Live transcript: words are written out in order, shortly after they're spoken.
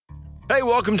Hey,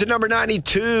 welcome to number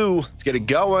 92. Let's get it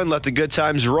going. Let the good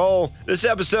times roll. This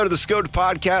episode of the Scoped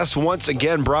Podcast once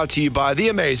again brought to you by the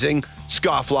amazing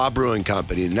Scofflaw Brewing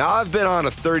Company. Now, I've been on a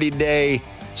 30-day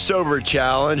sober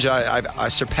challenge. I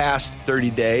surpassed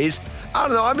 30 days. I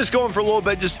don't know. I'm just going for a little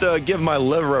bit just to give my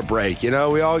liver a break. You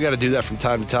know, we all got to do that from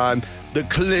time to time. The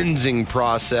cleansing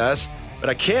process. But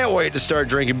I can't wait to start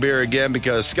drinking beer again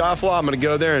because Scofflaw, I'm going to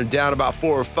go there and down about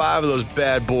 4 or 5 of those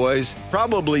bad boys.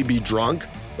 Probably be drunk.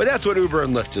 But that's what Uber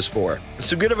and Lyft is for.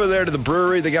 So get over there to the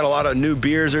brewery. They got a lot of new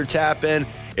beers they're tapping.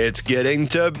 It's getting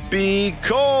to be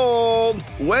cold.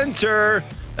 Winter.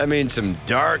 That means some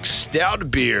dark,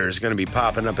 stout beer is going to be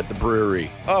popping up at the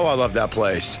brewery. Oh, I love that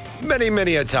place. Many,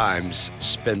 many a times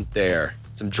spent there.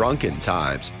 Some drunken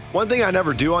times. One thing I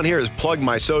never do on here is plug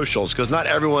my socials because not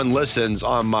everyone listens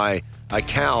on my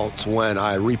accounts when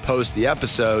I repost the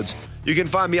episodes. You can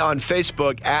find me on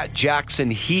Facebook at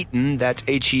Jackson Heaton, that's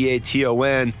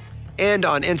Heaton, and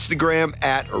on Instagram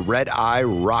at Red Eye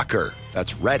Rocker.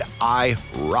 That's Red Eye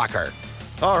Rocker.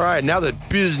 All right, now that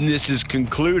business is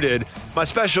concluded, my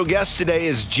special guest today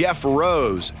is Jeff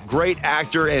Rose, great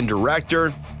actor and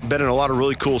director. Been in a lot of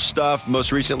really cool stuff,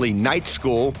 most recently Night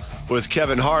School with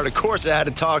Kevin Hart. Of course, I had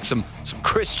to talk some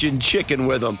Christian chicken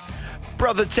with him.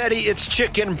 Brother Teddy, it's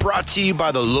chicken brought to you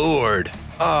by the Lord.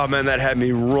 Oh, man, that had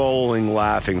me rolling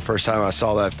laughing first time I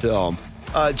saw that film.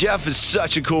 Jeff is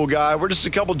such a cool guy. We're just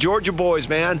a couple Georgia boys,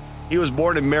 man. He was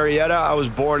born in Marietta. I was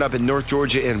born up in North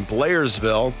Georgia in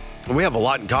Blairsville. And we have a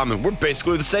lot in common. We're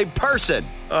basically the same person.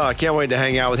 I can't wait to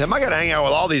hang out with him. I got to hang out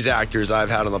with all these actors I've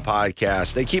had on the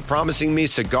podcast. They keep promising me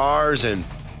cigars and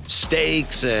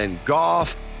steaks and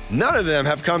golf. None of them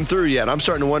have come through yet. I'm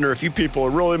starting to wonder if you people are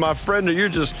really my friend or you're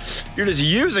just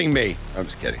using me. I'm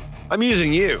just kidding. I'm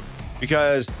using you.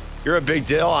 Because you're a big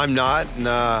deal. I'm not. And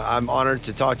I'm honored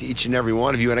to talk to each and every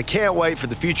one of you. And I can't wait for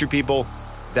the future people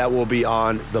that will be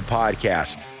on the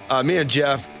podcast. Me and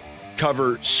Jeff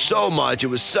cover so much. It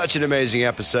was such an amazing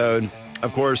episode.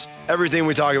 Of course, everything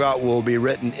we talk about will be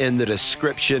written in the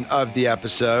description of the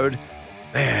episode.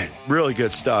 Man, really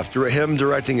good stuff. Him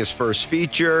directing his first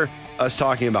feature, us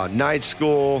talking about Night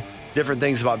School, different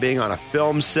things about being on a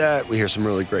film set. We hear some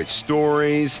really great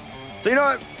stories. So you know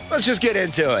what? Let's just get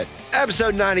into it.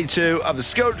 Episode 92 of the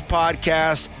Scoped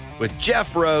Podcast with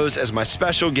Jeff Rose as my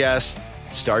special guest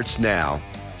starts now.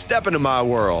 Step into my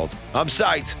world. I'm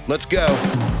psyched. Let's go.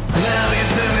 Now you're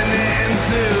tuning in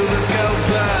to the Scoped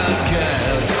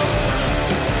Podcast.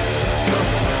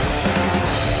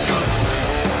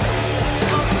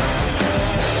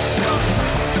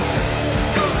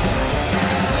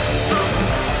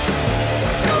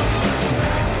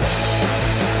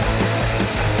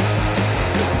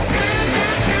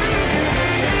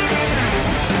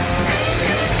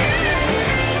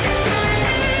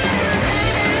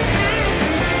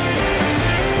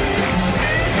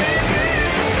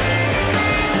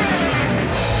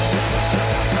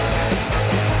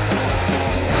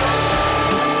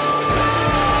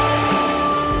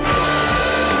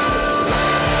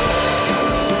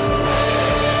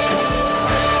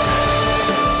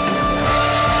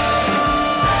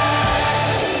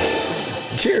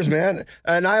 Cheers, man.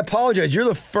 And I apologize. You're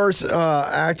the first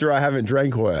actor I haven't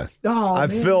drank with. Oh, I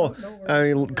man, feel, don't I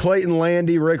mean, Clayton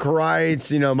Landy, Rick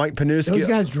Wrights, Mike Panuski. Those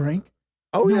guys drink.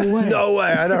 Oh, No yeah. way. No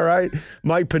way. I know, right?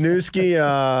 Mike Panuski,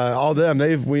 all them.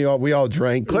 We all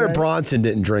drank. Claire Right. Bronson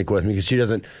didn't drink with me because she has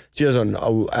an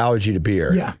allergy to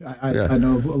beer. Yeah, I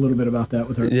know a little bit about that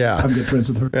with her. Yeah. I'm good friends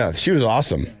with her. Yeah, she was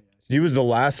awesome. She was the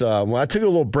last. Well, I took a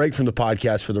little break from the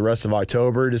podcast for the rest of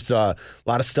October. Just a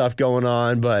lot of stuff going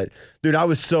on, but dude, I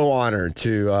was so honored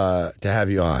to have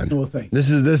you on. Well, thank you.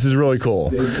 This is really cool.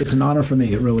 It's an honor for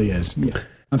me. It really is. Yeah.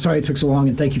 I'm sorry it took so long,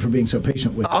 and thank you for being so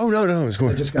patient with me. Oh no, it's cool.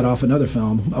 I just got off another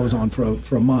film I was on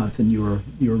for a month, and you were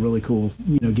really cool.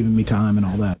 Giving me time and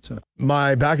all that. So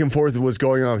My back and forth was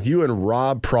going on with you and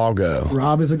Rob Prago.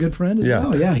 Rob is a good friend as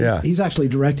well. Yeah, he's actually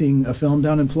directing a film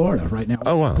down in Florida right now.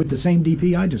 Oh, wow. With the same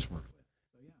DP I just worked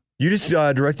with. You just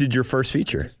directed your first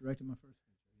feature. Just directed my first.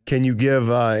 Can you give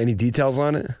any details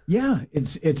on it? Yeah,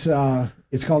 it's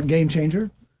called Game Changer.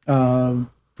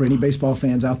 For any baseball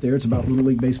fans out there, it's about Little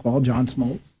League baseball. John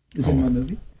Smoltz is in my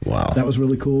movie. Wow, that was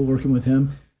really cool working with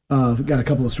him. We've got a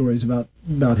couple of stories about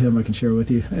him I can share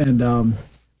with you. And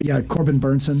Corbin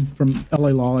Burnson from LA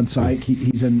Law and Psych,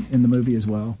 he's in the movie as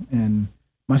well. And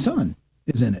my son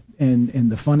is in it.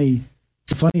 And the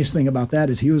funniest thing about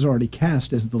that is he was already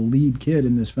cast as the lead kid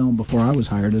in this film before I was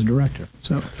hired as director.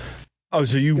 So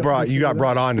you got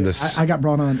brought on to this. I got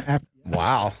brought on after.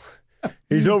 Wow.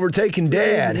 He's overtaking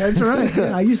Dad. That's right.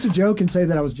 I used to joke and say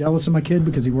that I was jealous of my kid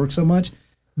because he worked so much.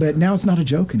 But now it's not a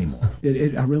joke anymore.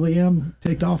 I really am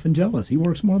ticked off and jealous. He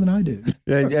works more than I do.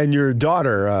 And your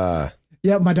daughter...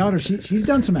 Yeah, my daughter, she's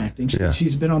done some acting.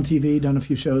 She's been on TV, done a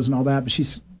few shows and all that, but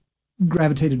she's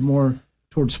gravitated more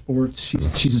towards sports.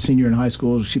 She's a senior in high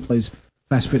school. She plays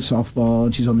fast pitch softball,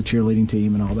 and she's on the cheerleading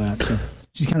team and all that. So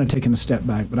she's kind of taken a step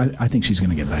back, but I think she's going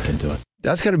to get back into it.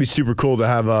 That's going to be super cool to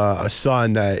have a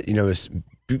son that, is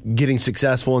getting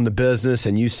successful in the business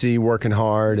and you see working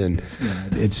hard. And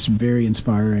it's very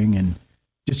inspiring, and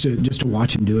just to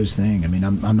watch him do his thing. I mean,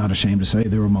 I'm not ashamed to say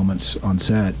there were moments on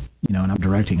set, and I'm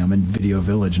directing. I'm in Video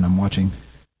Village, and I'm watching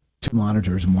 2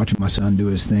 monitors and watching my son do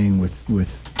his thing with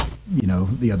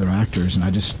the other actors, and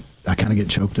I kind of get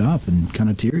choked up and kind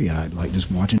of teary-eyed, like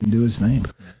just watching him do his thing.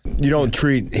 You don't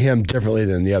treat him differently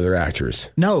than the other actors?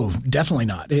 No, definitely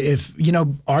not. If,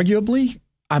 arguably,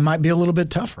 I might be a little bit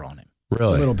tougher on him.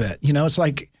 Really? A little bit. It's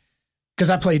like, because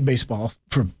I played baseball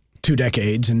for 2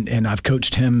 decades, and I've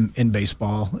coached him in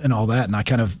baseball and all that, and I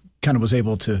kind of was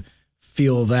able to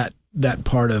feel that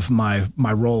part of my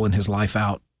role in his life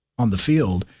out on the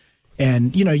field.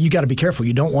 And, you got to be careful.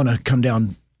 You don't want to come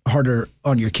down harder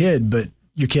on your kid, but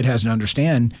your kid has to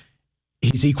understand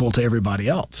he's equal to everybody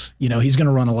else. He's going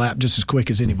to run a lap just as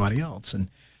quick as anybody else. And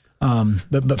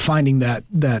but finding that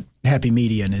happy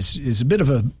median is a bit of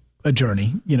a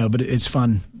journey, but it's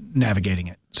fun navigating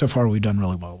it. So far, we've done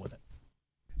really well with it.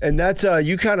 And that's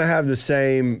you kind of have the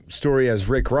same story as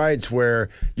Rick Wright's, where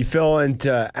you fell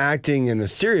into acting in a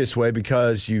serious way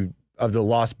because of the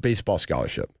lost baseball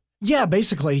scholarship. Yeah,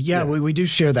 basically. Yeah. We do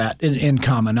share that in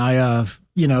common. I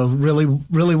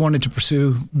really wanted to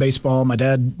pursue baseball. My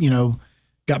dad,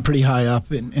 got pretty high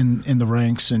up in the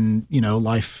ranks, and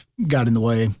life got in the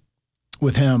way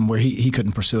with him where he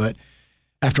couldn't pursue it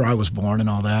after I was born and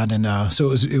all that. And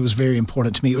so it was very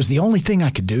important to me. It was the only thing I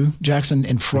could do, Jackson,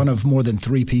 in front of more than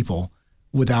 3 people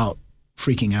without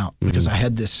freaking out, because I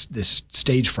had this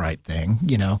stage fright thing,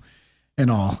 and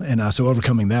all. And so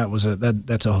overcoming that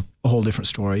that's a whole different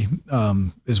story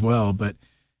as well. But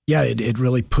yeah, it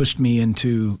really pushed me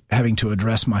into having to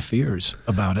address my fears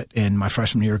about it. In my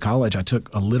freshman year of college, I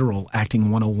took a literal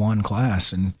acting 101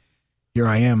 class, and here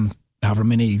I am, however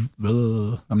many,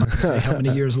 I'm not going to say how many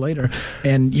years later,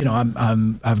 and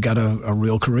I've got a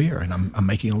real career, and I'm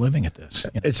making a living at this.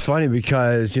 It's funny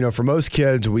because for most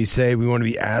kids, we say we want to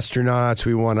be astronauts.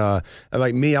 We want to,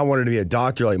 like me, I wanted to be a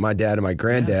doctor, like my dad and my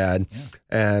granddad. Yeah.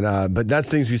 And but that's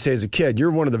things we say as a kid.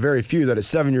 You're one of the very few that at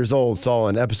 7 years old saw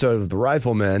an episode of The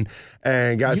Rifleman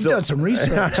and got You've done some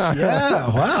research.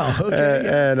 Yeah, wow.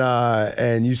 Okay.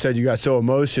 And you said you got so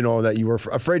emotional that you were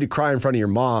afraid to cry in front of your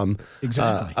mom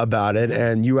about it,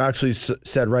 and you actually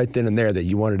said right then and there that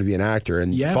you wanted to be an actor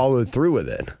and followed through with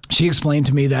it. She explained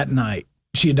to me that night.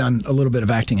 She had done a little bit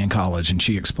of acting in college, and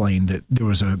she explained that there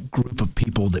was a group of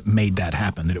people that made that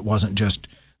happen, that it wasn't just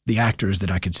the actors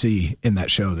that I could see in that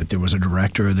show, that there was a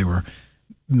director, there were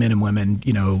men and women,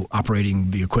 operating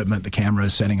the equipment, the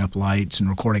cameras, setting up lights and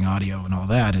recording audio and all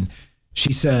that. And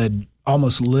she said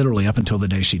almost literally up until the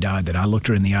day she died that I looked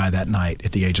her in the eye that night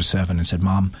at the age of 7 and said,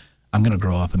 "Mom, I'm going to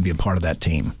grow up and be a part of that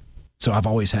team." So I've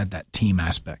always had that team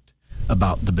aspect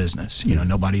about the business.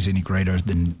 Nobody's any greater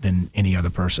than any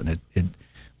other person.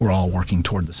 We're all working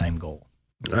toward the same goal.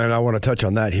 And I want to touch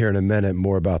on that here in a minute,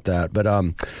 more about that. But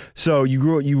so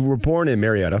you were born in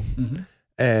Marietta,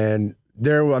 and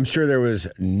I'm sure there was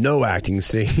no acting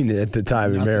scene at the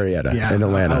time in Marietta, in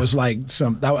Atlanta. I was like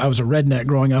I was a redneck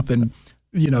growing up in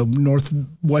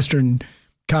northwestern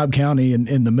Cobb County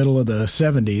in the middle of the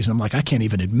 70s. I'm like, I can't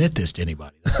even admit this to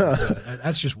anybody.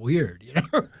 That's just weird.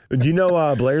 Do you know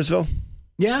Blairsville?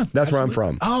 Yeah, that's where I'm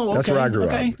from. Oh, okay. That's where I grew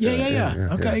up. Yeah.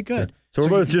 Okay, good. So we're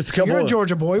both just a couple. You're a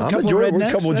Georgia boy. We're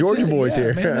a couple of Georgia boys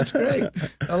here. Man, that's great.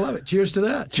 I love it. Cheers to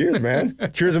that. Cheers, man.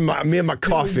 Cheers to me and my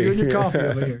coffee. You and your coffee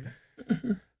over here.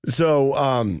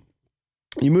 So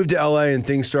you moved to LA and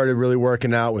things started really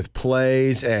working out with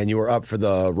plays, and you were up for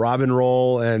the Robin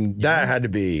role, and that had to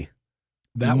be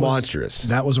monstrous.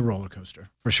 That was a roller coaster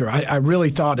for sure. I really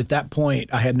thought at that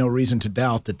point I had no reason to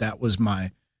doubt that was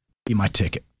my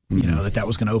ticket. That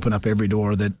was going to open up every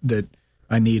door that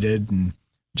I needed, and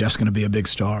Jeff's going to be a big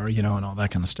star, and all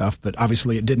that kind of stuff. But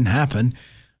obviously it didn't happen.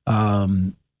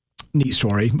 Neat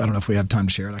story. I don't know if we have time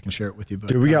to share it. I can share it with you. But,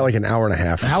 dude, we got like an hour and a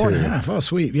half. An hour and a half. Oh,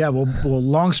 sweet. Yeah. Well,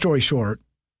 long story short,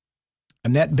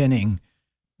 Annette Bening,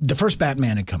 the first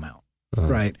Batman had come out,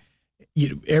 right?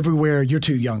 Everywhere. You're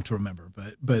too young to remember,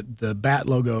 but the Bat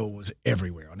logo was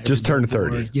everywhere. On just turned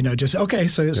 30. Okay.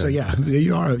 So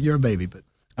you're a baby, but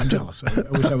I'm jealous. I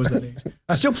wish I was that age.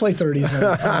 I still play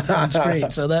 30s on screen,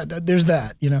 so that there's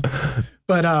that,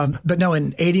 But no,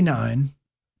 in '89,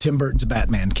 Tim Burton's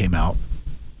Batman came out.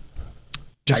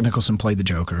 Jack Nicholson played the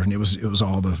Joker, and it was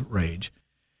all the rage.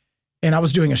 And I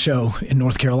was doing a show in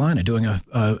North Carolina, doing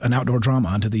an outdoor drama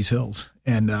onto these hills.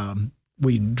 And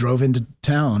we drove into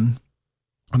town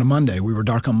on a Monday. We were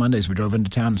dark on Mondays. We drove into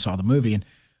town and saw the movie, and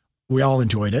we all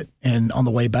enjoyed it. And on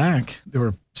the way back, there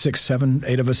were 6, 7,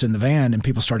 8 of us in the van, and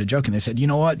people started joking. They said, you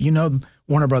know what?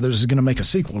 Warner Brothers is going to make a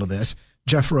sequel to this.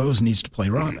 Jeff Rose needs to play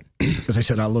Robin. Because they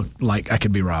said I look like I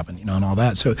could be Robin, and all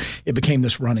that. So it became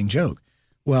this running joke.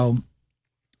 Well,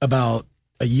 about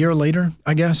a year later,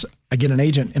 I guess, I get an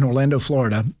agent in Orlando,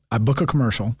 Florida. I book a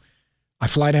commercial. I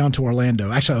fly down to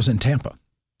Orlando. Actually, I was in Tampa.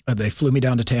 They flew me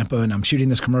down to Tampa, and I'm shooting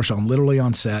this commercial. I'm literally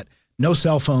on set. No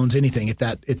cell phones, anything at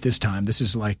this time. This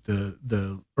is like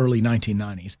the early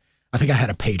 1990s. I think I had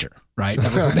a pager, right?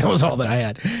 That was all that I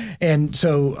had. And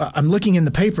so I'm looking in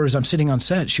the papers. I'm sitting on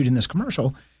set shooting this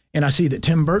commercial, and I see that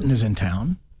Tim Burton is in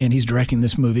town, and he's directing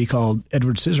this movie called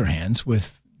Edward Scissorhands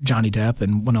with Johnny Depp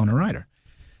and Winona Ryder.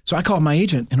 So I called my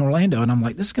agent in Orlando, and I'm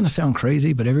like, this is going to sound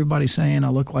crazy, but everybody's saying I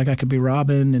look like I could be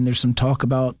Robin, and there's some talk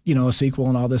about, a sequel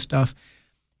and all this stuff.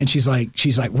 And she's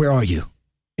like, where are you?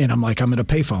 And I'm like, I'm at a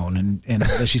payphone.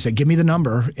 And she said, give me the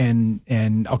number,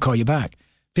 and I'll call you back.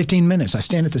 15 minutes. I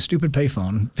stand at the stupid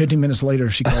payphone. 15 minutes later,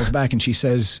 she calls back, and she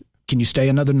says, can you stay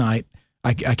another night?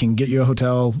 I can get you a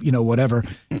hotel, whatever.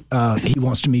 He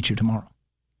wants to meet you tomorrow.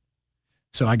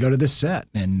 So I go to this set,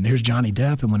 and there's Johnny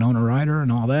Depp and Winona Ryder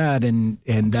and all that, and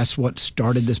that's what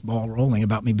started this ball rolling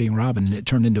about me being Robin, and it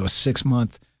turned into a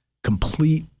 6-month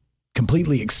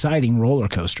completely exciting roller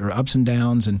coaster, ups and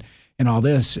downs and all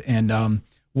this. And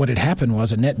what had happened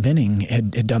was Annette Bening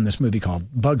had done this movie called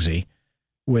Bugsy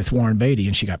with Warren Beatty,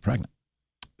 and she got pregnant.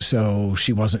 So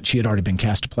she had already been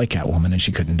cast to play Catwoman, and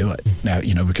she couldn't do it now,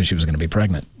 because she was going to be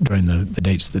pregnant during the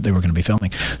dates that they were going to be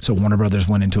filming. So Warner Brothers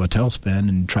went into a tailspin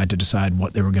and tried to decide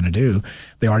what they were going to do.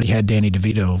 They already had Danny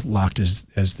DeVito locked as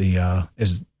the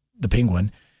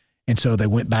Penguin. And so they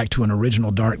went back to an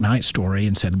original Dark Knight story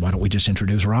and said, why don't we just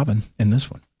introduce Robin in this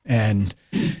one? And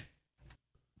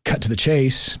cut to the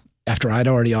chase. After I'd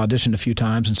already auditioned a few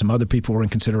times and some other people were in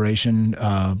consideration,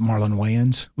 Marlon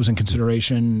Wayans was in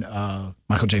consideration,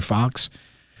 Michael J. Fox.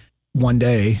 One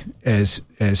day, as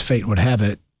fate would have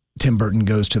it, Tim Burton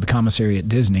goes to the commissary at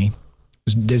Disney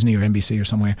or NBC or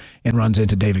somewhere, and runs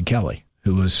into David Kelly,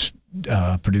 who was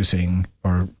producing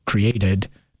or created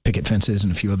Picket Fences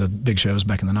and a few other big shows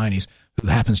back in the 90s, who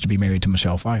happens to be married to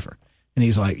Michelle Pfeiffer. And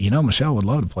he's like, Michelle would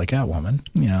love to play Catwoman,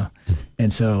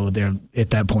 And so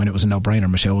at that point, it was a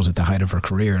no-brainer. Michelle was at the height of her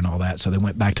career and all that. So they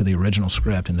went back to the original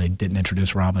script, and they didn't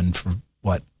introduce Robin for,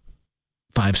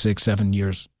 5, 6, 7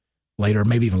 years later,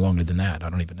 maybe even longer than that. I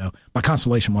don't even know. My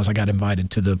consolation was I got invited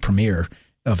to the premiere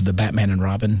of the Batman and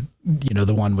Robin,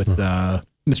 the one with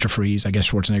Mr. Freeze. I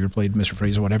guess Schwarzenegger played Mr.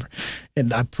 Freeze or whatever.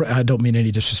 And I don't mean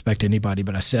any disrespect to anybody,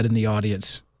 but I sat in the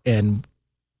audience and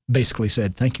basically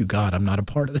said, thank you, God, I'm not a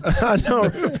part of this. I know.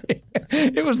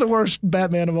 It was the worst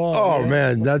Batman of all. Oh,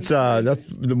 man. That's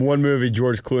the one movie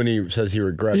George Clooney says he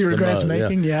regrets. He regrets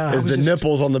making, yeah. Is the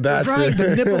nipples on the bat suit. Right,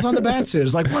 the nipples on the bat suit.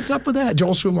 It's like, what's up with that?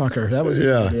 Joel Schumacher. That was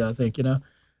his idea, I think,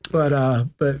 But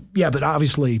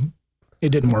obviously it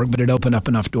didn't work, but it opened up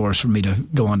enough doors for me to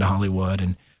go on to Hollywood,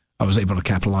 and I was able to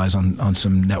capitalize on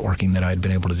some networking that I had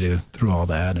been able to do through all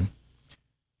that, and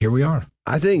here we are.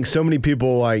 I think so many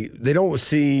people, they don't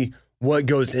see what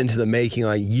goes into the making,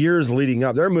 years leading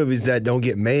up. There are movies that don't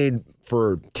get made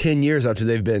for 10 years after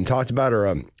they've been talked about or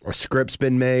a script's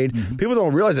been made. Mm-hmm. People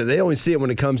don't realize that. They only see it when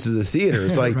it comes to the theater.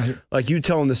 It's like you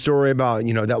telling the story about,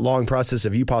 that long process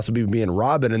of you possibly being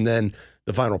Robin, and then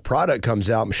the final product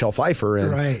comes out, Michelle Pfeiffer.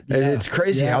 And, and it's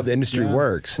crazy how the industry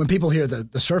works. When people hear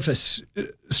the surface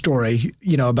story,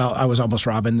 about I was almost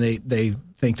Robin, they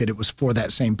think that it was for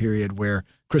that same period where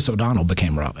Chris O'Donnell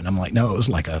became Robin. I'm like, no, it was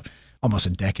like almost a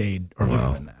decade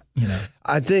earlier than that.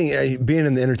 I think being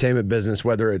in the entertainment business,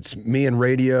 whether it's me in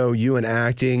radio, you in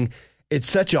acting, it's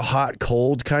such a hot,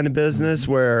 cold kind of business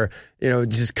where, it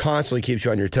just constantly keeps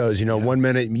you on your toes. One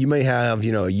minute you may have,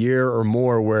 a year or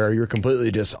more where you're completely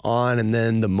just on, and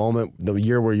then the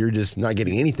year where you're just not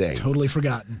getting anything. Totally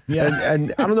forgotten. Yeah.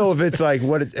 And I don't know if it's like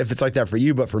if it's like that for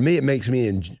you, but for me, it makes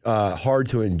me hard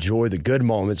to enjoy the good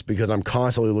moments because I'm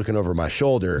constantly looking over my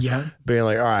shoulder, being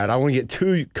like, all right, I don't want to get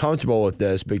too comfortable with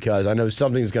this because I know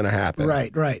something's going to happen.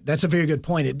 Right. That's a very good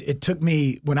point. It took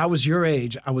me, when I was your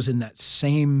age, I was in that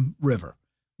same river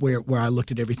where I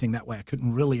looked at everything that way. I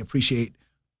couldn't really appreciate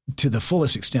to the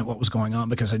fullest extent what was going on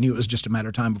because I knew it was just a matter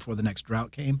of time before the next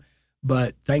drought came.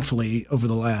 But thankfully, over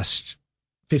the last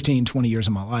 15, 20 years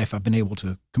of my life, I've been able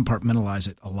to compartmentalize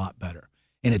it a lot better.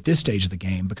 And at this stage of the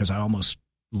game, because I almost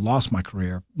lost my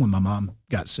career when my mom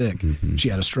got sick, she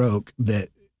had a stroke, that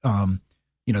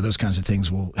those kinds of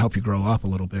things will help you grow up a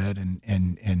little bit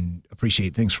and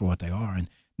appreciate things for what they are. And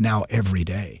now every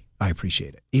day I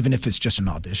appreciate it. Even if it's just an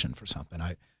audition for something,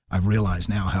 I realize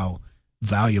now how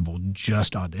valuable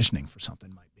just auditioning for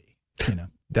something might be,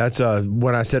 That's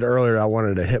when I said earlier I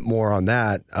wanted to hit more on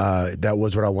that. That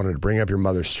was what I wanted to bring up, your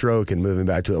mother's stroke and moving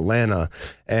back to Atlanta.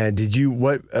 And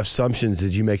what assumptions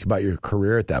did you make about your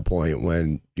career at that point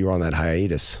when you were on that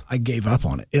hiatus? I gave up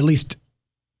on it. At least,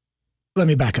 let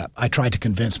me back up. I tried to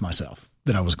convince myself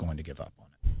that I was going to give up on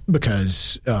it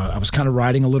because I was kind of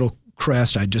riding a little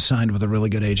crest. I just signed with a really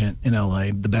good agent in LA,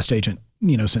 the best agent,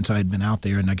 since I had been out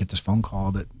there. And I get this phone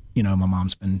call that, my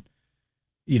mom's been,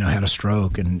 had a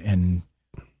stroke and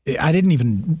I didn't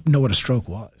even know what a stroke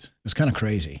was. It was kind of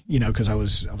crazy, because I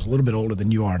was a little bit older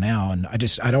than you are now. And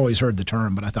I'd always heard the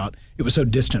term, but I thought it was so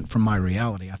distant from my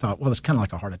reality. I thought, well, it's kind of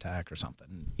like a heart attack or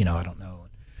something, I don't know.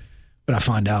 But I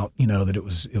find out, that it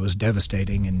was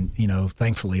devastating. And,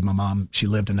 thankfully my mom, she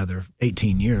lived another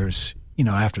 18 years,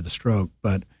 after the stroke.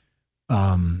 But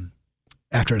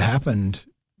after it happened,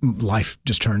 life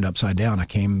just turned upside down. I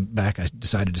came back. I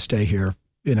decided to stay here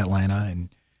in Atlanta and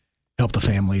help the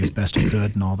family as best I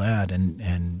could and all that.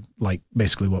 And like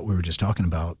basically what we were just talking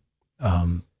about,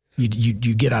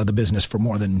 you get out of the business for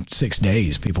more than 6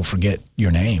 days, people forget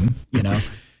your name,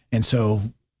 And so,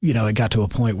 it got to a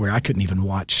point where I couldn't even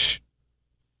watch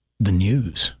the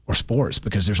news or sports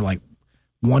because there's like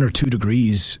 1 or 2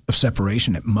 degrees of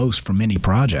separation at most from any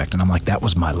project. And I'm like, that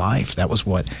was my life. That was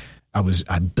what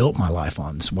I built my life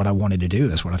on. It's what I wanted to do.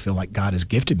 That's what I feel like God has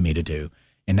gifted me to do.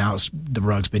 And now the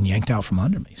rug's been yanked out from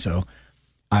under me. So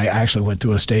I actually went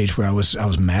through a stage where I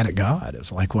was mad at God. It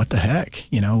was like, what the heck?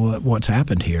 What's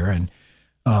happened here?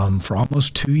 And for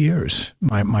almost 2 years,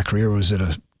 my career was it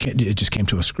just came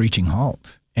to a screeching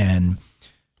halt. And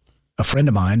a friend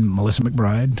of mine, Melissa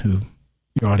McBride, who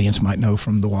your audience might know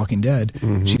from The Walking Dead,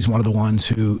 she's one of the ones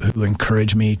who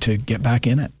encouraged me to get back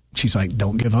in it. She's like,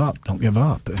 don't give up.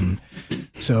 And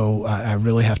so I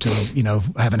really have to,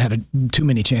 I haven't had too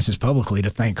many chances publicly to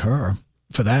thank her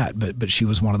for that, but she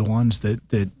was one of the ones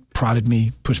that prodded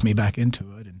me, pushed me back into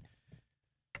it. And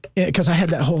because I had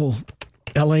that whole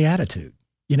LA attitude,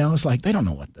 it's like, they don't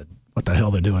know what the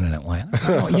hell they're doing in Atlanta.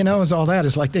 It's all that.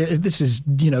 It's like, this is,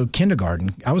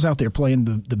 kindergarten. I was out there playing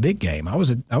the big game. I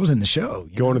was in the show.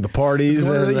 Going to the parties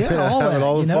all and that,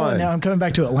 all the fun. And now I'm coming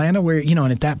back to Atlanta where,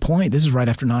 and at that point, this is right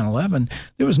after 9/11,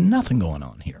 there was nothing going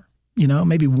on here.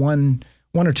 Maybe one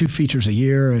or 2 features a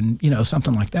year and,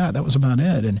 something like that. That was about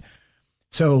it. And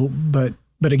so, but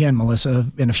again, Melissa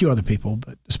and a few other people,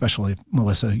 but especially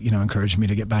Melissa, encouraged me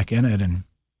to get back in it and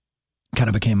kind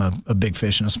of became a big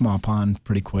fish in a small pond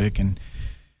pretty quick. And,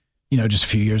 just a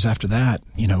few years after that,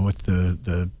 with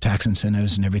the tax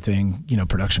incentives and everything,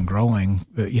 production growing,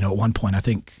 at one point, I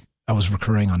think I was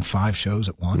recurring on 5 shows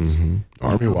at once. Mm-hmm.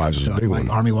 Army Wives was a big one.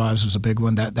 Army Wives was a big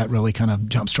one. That really kind of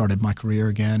jump-started my career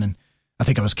again. And I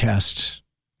think I was cast,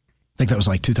 I think that was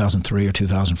like 2003 or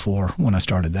 2004 when I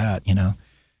started that,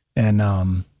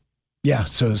 And, yeah,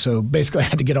 so basically I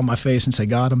had to get on my face and say,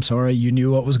 God, I'm sorry. You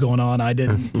knew what was going on. I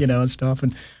didn't, and stuff.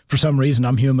 And for some reason,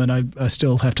 I'm human. I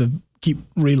still have to keep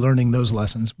relearning those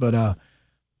lessons. But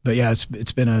yeah,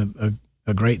 it's been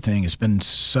a great thing. It's been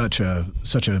such a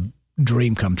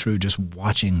dream come true just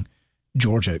watching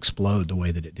Georgia explode the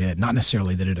way that it did. Not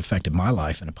necessarily that it affected my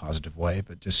life in a positive way,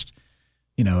 but just,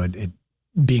 it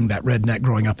being that redneck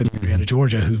growing up in Marietta,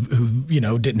 Georgia,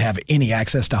 who didn't have any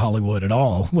access to Hollywood at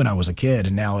all when I was a kid,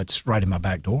 and now it's right in my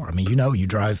back door. I mean, you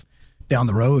drive down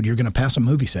the road, you're going to pass a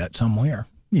movie set somewhere,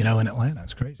 in Atlanta.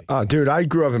 It's crazy. Dude, I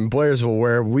grew up in Blairsville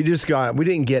where we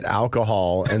didn't get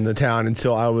alcohol in the town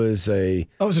until I was it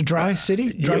was a dry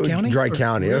city? Dry county? Dry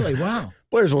county. Really? Wow.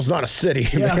 Blairsville's not a city.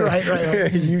 Yeah,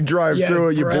 right. You drive through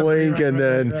it, you forever, blink,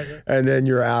 right, and then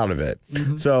you're out of it.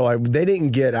 Mm-hmm. So they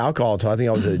didn't get alcohol until I think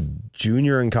I was a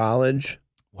junior in college.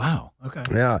 Wow. Okay.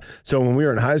 Yeah. So when we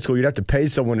were in high school, you'd have to pay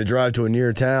someone to drive to a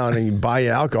near town and buy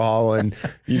you alcohol, and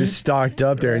you just stocked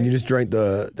up there and you just drank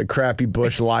the crappy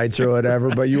Busch Lights or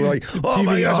whatever. But you were like, oh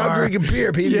my gosh, I'm drinking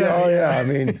beer. PBR. Yeah. I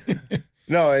mean,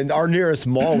 no, and our nearest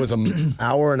mall was an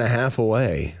hour and a half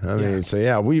away. I mean, so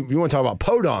yeah, you want to talk about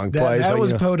podunk place? That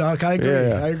was podunk. I agree.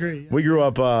 Yeah. I agree. We grew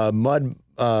up mud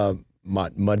bogging,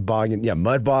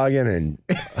 mud bogging and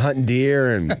hunting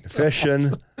deer and fishing.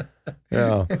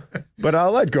 Yeah, but I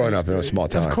liked growing up in a small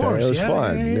town. Of course, it was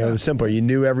fun. Yeah. It was simple. You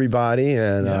knew everybody,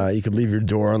 and you could leave your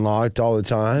door unlocked all the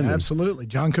time. Absolutely,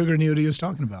 John Cougar knew what he was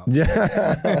talking about.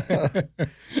 Yeah.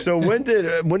 So when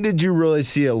did you really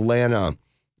see Atlanta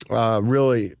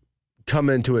really come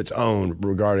into its own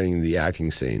regarding the acting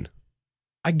scene?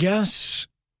 I guess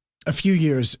a few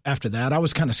years after that, I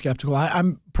was kind of skeptical.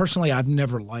 I'm personally, I've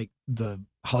never liked the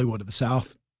Hollywood of the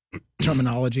South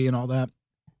terminology and all that.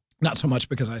 Not so much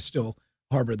because I still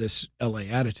harbor this LA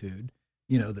attitude,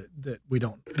 that we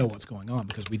don't know what's going on,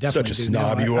 because we definitely Such a do.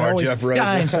 snob you are, Jeff Rosen.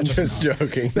 Yeah, I'm just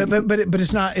joking. But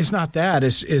it's not that.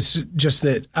 It's just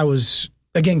that I was,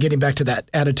 again, getting back to that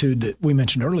attitude that we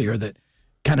mentioned earlier, that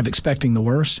kind of expecting the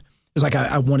worst. It's like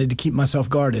I wanted to keep myself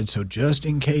guarded, so just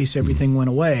in case everything went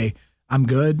away, I'm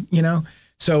good,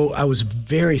 So I was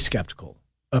very skeptical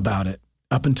about it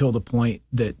up until the point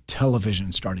that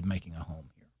television started making a home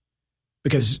here.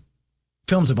 Because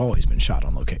films have always been shot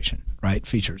on location, right?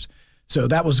 Features. So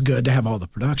that was good to have all the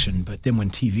production. But then when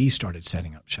TV started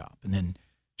setting up shop, and then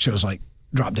shows like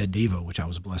Drop Dead Diva, which I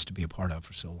was blessed to be a part of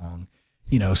for so long,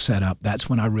 set up, that's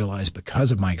when I realized,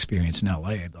 because of my experience in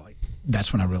LA,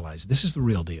 that's when I realized this is the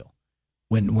real deal.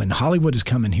 When Hollywood is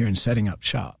coming here and setting up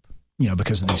shop,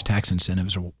 because of these tax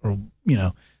incentives or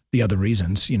the other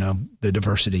reasons, the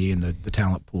diversity and the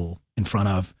talent pool in front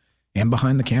of and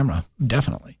behind the camera,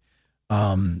 definitely.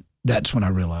 That's when I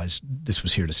realized this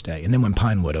was here to stay. And then when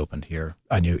Pinewood opened here,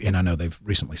 I knew, and I know they've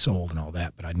recently sold and all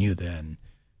that, but I knew then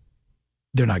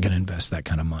they're not going to invest that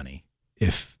kind of money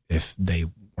if they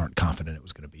weren't confident it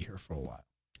was going to be here for a while.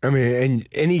 I mean, and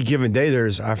any given day,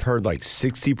 I've heard like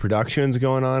 60 productions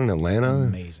going on in Atlanta.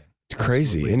 Amazing. It's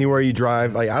crazy. Absolutely. Anywhere you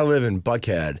drive, like I live in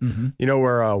Buckhead. Mm-hmm. You know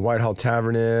where Whitehall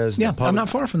Tavern is? Yeah, I'm not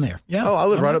far from there. Yeah. Oh, I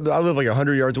live I live like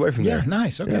 100 yards away from there. Yeah,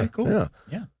 nice. Okay, cool. Yeah.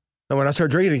 Yeah. And when I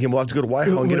start drinking again, we'll have to go to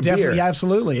Whitehall and get a beer. Yeah,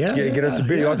 absolutely. Yeah. Get us a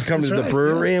beer. Yeah, You'll have to come to the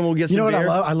brewery and we'll get some beer. You know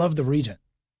what I love? the Regent.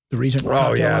 The Regent.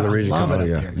 Oh, yeah, the Regent. I love it up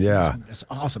there. there. Yeah. It's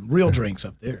awesome. Real drinks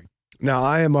up there. Now,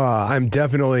 I'm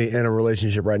definitely in a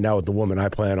relationship right now with the woman I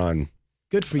plan on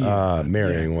good for you.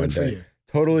 Marrying one day.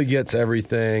 Totally gets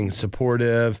everything,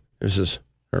 supportive. There's this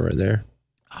her right there.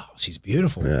 Oh, she's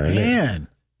beautiful. Yeah, man.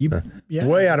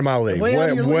 Way out of my league. Way out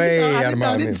of my league.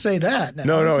 I didn't say that.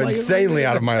 No, insanely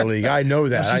out of my league. I know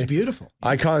that. She's beautiful.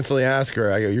 I constantly ask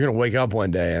her, I go, you're going to wake up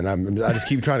one day, and I just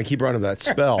keep trying to keep her under that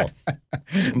spell.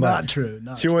 Not true.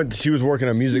 She was working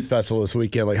at a music festival this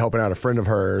weekend, like helping out a friend of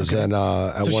hers. Okay. And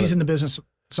so she's in the business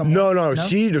somewhere? No.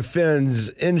 She defends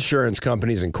insurance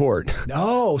companies in court.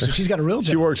 No, so she's got a real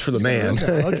job. She works for the man.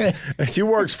 Okay. She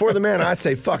works for the man. I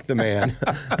say, fuck the man.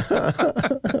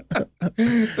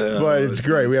 But it's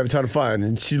great. We have a ton of fun.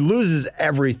 And she loses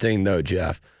everything, though,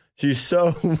 Jeff. She's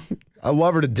so... I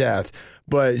love her to death.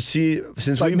 But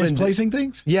since like we've been... misplacing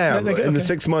things? Yeah. In the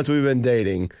 6 months we've been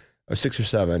dating, or 6 or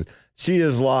 7... She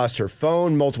has lost her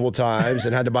phone multiple times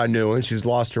and had to buy new ones. She's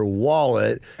lost her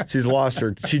wallet. She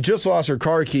just lost her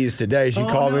car keys today. She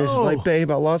called me and she's like,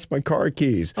 babe, I lost my car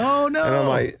keys. Oh, no. And I'm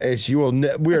like, hey,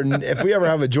 if we ever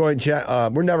have a joint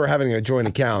chat, we're never having a joint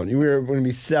account. We're going to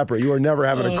be separate. You are never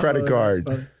having a credit card.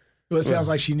 Well, it sounds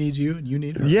like she needs you and you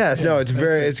need her. Yes, no,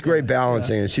 it's great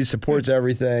balancing. Yeah. And she supports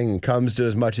everything and comes to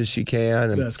as much as she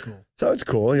can. And that's cool. So it's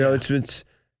cool.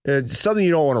 It's something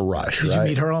you don't want to rush. Did you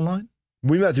meet her online?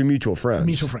 We met through mutual friends.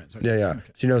 Mutual friends. Okay. Yeah. Okay.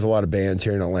 She knows a lot of bands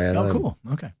here in Atlanta. Oh, cool.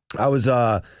 Okay. I was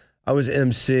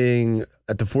emceeing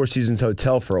at the Four Seasons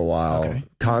Hotel for a while. Okay.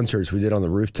 Concerts we did on the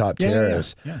rooftop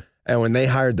terrace. Yeah. And when they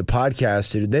hired the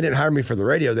podcast, they didn't hire me for the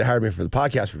radio. They hired me for the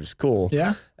podcast, which is cool.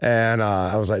 Yeah. And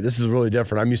I was like, this is really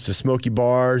different. I'm used to smoky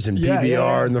bars and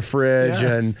PBR in the fridge.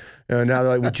 Yeah. And now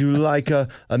they're like, would you like a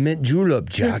mint julep,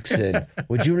 Jackson?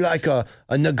 Would you like a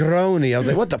Negroni? I was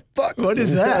like, what the fuck? What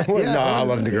is that? No, I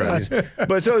love Negronis.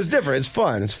 But so it's different. It's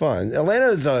fun. Atlanta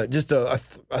is just a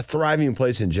thriving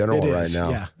place in general right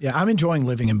now. Yeah. I'm enjoying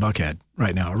living in Buckhead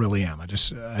right now. I really am. I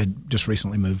just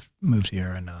recently moved here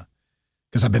and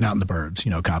because I've been out in the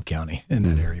burbs, Cobb County in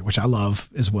that area, which I love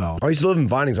as well. I used to live in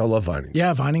Vinings. I love Vinings.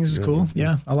 Yeah, Vinings is cool.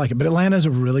 Yeah, I like it. But Atlanta is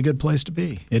a really good place to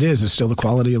be. It is. It's still the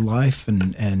quality of life, and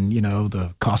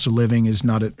the cost of living is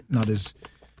not as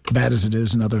bad as it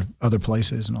is in other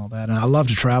places and all that. And I love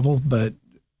to travel, but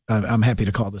I'm happy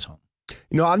to call this home.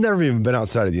 I've never even been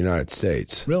outside of the United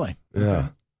States. Really? Yeah.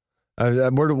 Okay.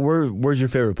 Where's your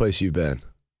favorite place you've been?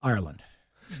 Ireland.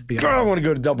 I want to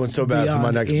go to Dublin so bad for my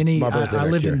birthday. I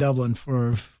lived in Dublin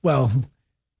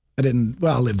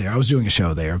I lived there. I was doing a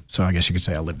show there, so I guess you could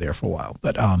say I lived there for a while.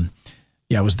 But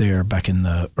I was there back in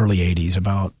the early 80s,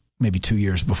 about maybe 2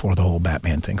 years before the whole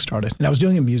Batman thing started. And I was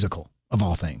doing a musical, of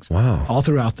all things. Wow. All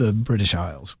throughout the British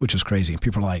Isles, which was crazy. And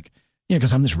people are like,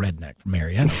 because I'm this redneck from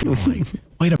Marietta. They're like,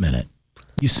 wait a minute,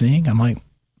 you sing? I'm like,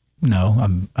 no,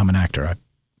 I'm an actor. I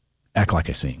act like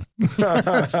I sing.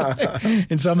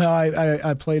 And somehow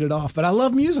I played it off. But I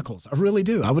love musicals. I really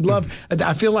do.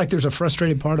 I feel like there's a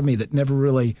frustrated part of me that never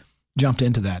really jumped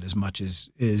into that as much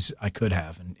as I could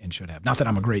have and should have. Not that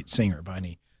I'm a great singer by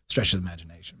any stretch of the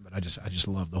imagination, but I just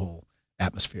love the whole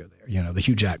atmosphere there. You know, the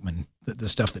Hugh Jackman, the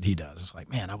stuff that he does. It's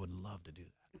like, man, I would love to do that.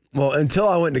 Well, until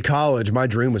I went to college, my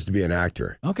dream was to be an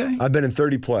actor. Okay. I've been in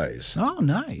 30 plays. Oh,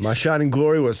 nice. My shining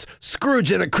glory was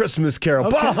Scrooge in A Christmas Carol.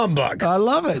 Okay. Bah humbug. I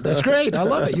love it. That's great. I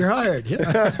love it. You're hired.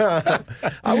 Yeah.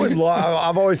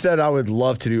 I've always said I would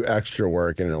love to do extra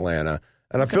work in Atlanta.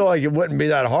 And I feel like it wouldn't be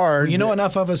that hard. Well, you know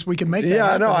enough of us, we can make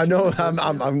that happen. I know.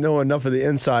 I know enough of the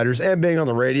insiders. And being on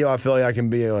the radio, I feel like I can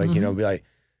be like, be like,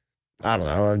 I don't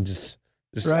know, I'm just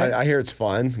right. I hear it's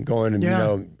fun going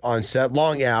and on set,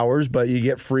 long hours, but you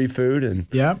get free food and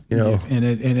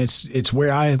and it's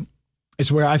where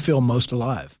I feel most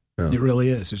alive. Yeah. It really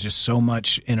is. There's just so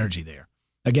much energy there.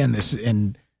 Again,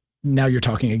 and now you're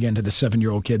talking again to the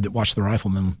 7-year-old kid that watched The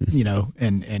Rifleman,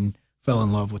 and fell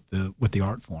in love with the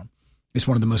art form. It's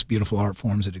one of the most beautiful art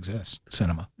forms that exists.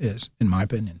 Cinema is, in my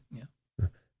opinion. Yeah.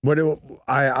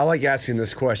 I like asking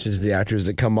this question to the actors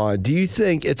that come on. Do you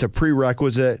think it's a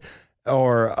prerequisite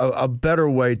or a better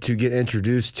way to get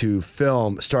introduced to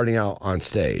film starting out on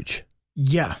stage?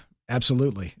 Yeah,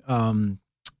 absolutely.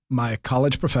 My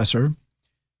college professor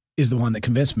is the one that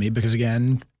convinced me because,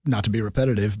 again, not to be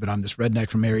repetitive, but I'm this redneck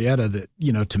from Marietta that,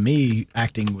 to me,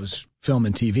 acting was film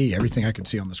and TV. Everything I could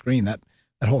see on the screen, that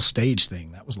whole stage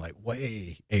thing, that was like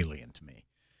way alien to me.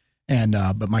 And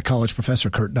but my college professor,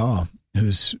 Kurt Daw,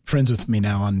 who's friends with me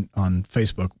now on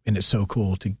Facebook, and it's so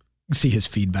cool to see his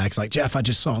feedback. It's like, Jeff, I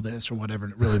just saw this or whatever,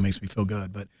 and it really makes me feel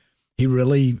good. But he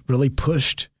really, really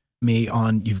pushed me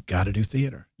on, you've got to do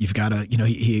theater. You've got to,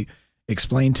 he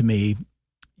explained to me,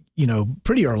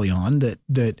 pretty early on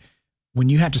that when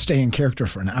you have to stay in character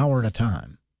for an hour at a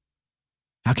time,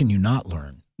 how can you not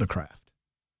learn the craft?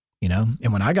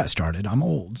 And when I got started, I'm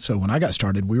old. So when I got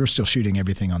started, we were still shooting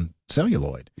everything on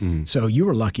celluloid. Mm. So you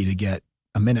were lucky to get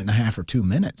a minute and a half or 2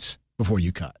 minutes before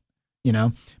you cut,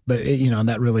 but and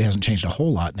that really hasn't changed a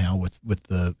whole lot now with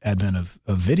the advent of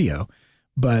video,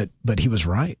 but he was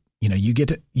right. You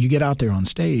get out there on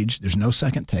stage, there's no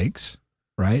second takes,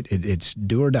 right? It's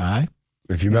do or die.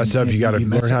 If you mess up, you got to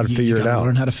learn how to figure it out.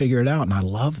 Learn how to figure it out. And I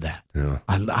love that. Yeah.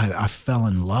 I fell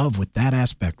in love with that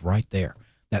aspect right there.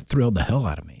 That thrilled the hell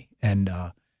out of me. And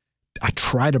I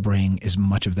try to bring as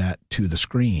much of that to the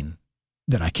screen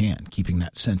that I can, keeping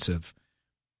that sense of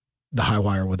the high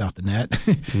wire without the net,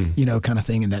 kind of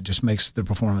thing. And that just makes the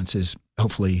performances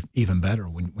hopefully even better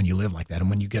when you live like that. And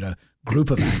when you get a group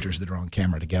of actors that are on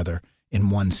camera together in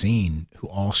one scene who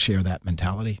all share that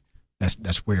mentality,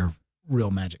 that's where real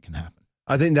magic can happen.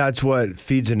 I think that's what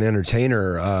feeds an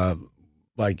entertainer,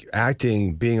 like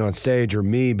acting, being on stage, or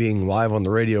me being live on the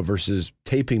radio versus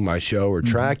taping my show or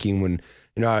tracking. When,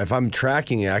 if I'm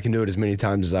tracking it, I can do it as many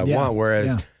times as I want.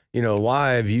 Whereas,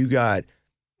 live, you got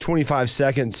 25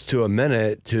 seconds to a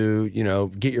minute to,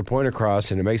 get your point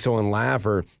across and to make someone laugh,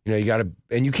 or, you got to,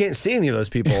 and you can't see any of those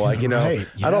people. Like, right,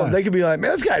 they could be like,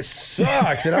 man, this guy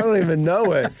sucks. And I don't even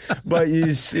know it. But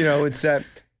it's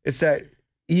that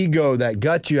ego, that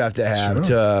gut you have to have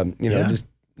to, just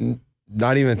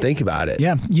not even think about it.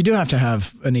 Yeah, you do have to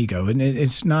have an ego, and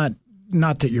it's not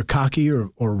that you're cocky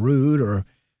or rude or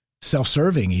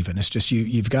self-serving. Even it's just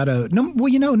you've got to no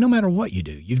matter what you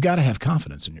do, you've got to have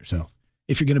confidence in yourself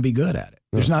if you're going to be good at it.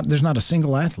 There's not a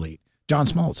single athlete. John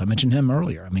Smoltz, I mentioned him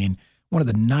earlier. I mean, one of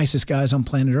the nicest guys on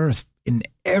planet Earth in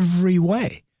every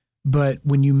way. But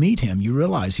when you meet him, you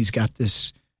realize he's got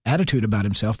this attitude about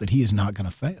himself that he is not going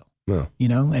to fail. No.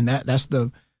 And that's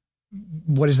the.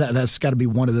 What is that? That's got to be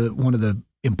one of the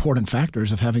important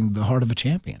factors of having the heart of a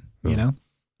champion,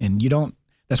 and you don't,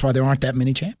 that's why there aren't that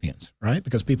many champions, right?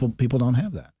 Because people don't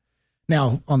have that.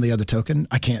 Now, on the other token,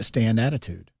 I can't stand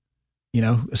attitude,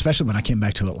 especially when I came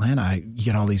back to Atlanta, you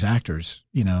get all these actors,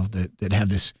 that have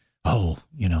this, I'm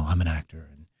an actor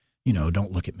and,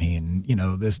 don't look at me and,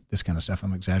 this kind of stuff.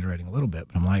 I'm exaggerating a little bit,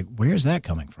 but I'm like, where's that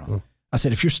coming from? I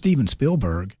said, if you're Steven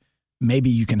Spielberg, maybe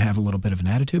you can have a little bit of an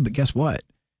attitude, but guess what?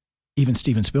 Even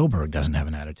Steven Spielberg doesn't have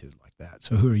an attitude like that.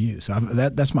 So who are you? So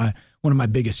that's one of my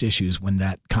biggest issues when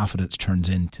that confidence turns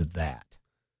into that,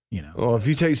 Well, if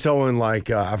you take someone like,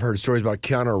 I've heard stories about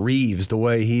Keanu Reeves, the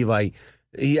way he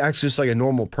acts just like a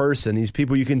normal person. These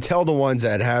people, you can tell the ones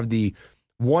that have the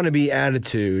wannabe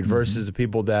attitude versus the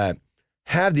people that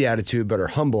have the attitude but are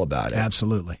humble about it.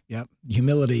 Absolutely. Yep.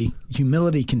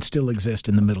 Humility can still exist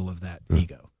in the middle of that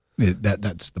ego.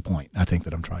 That's the point I think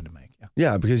that I'm trying to make.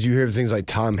 Yeah, because you hear things like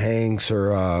Tom Hanks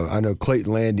or I know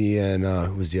Clayton Landy and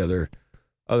who was the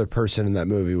other person in that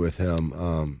movie with him?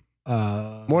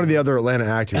 One of the other Atlanta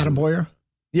actors. Adam Boyer?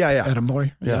 Yeah. Adam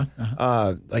Boyer? Yeah.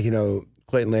 Uh-huh.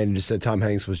 Clayton Landy just said Tom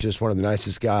Hanks was just one of the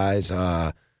nicest guys.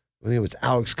 I think it was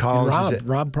Alex Collins.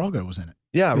 Rob Prago was in it.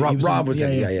 Yeah, Rob was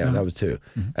in. Yeah, no. that was 2.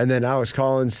 Mm-hmm. And then Alex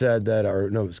Collins said that, or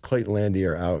no, it was Clayton Landy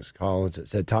or Alex Collins that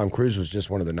said Tom Cruise was just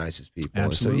one of the nicest people.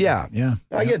 Absolutely. So yeah.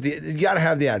 I get you got to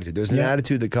have the attitude. There's an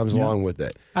attitude that comes along with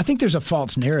it. I think there's a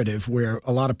false narrative where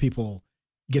a lot of people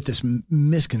get this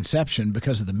misconception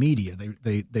because of the media.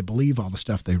 They believe all the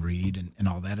stuff they read and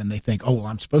all that, and they think, oh, well,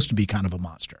 I'm supposed to be kind of a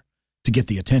monster to get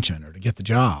the attention or to get the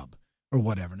job or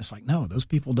whatever. And it's like, no, those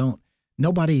people don't.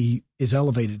 Nobody is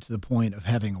elevated to the point of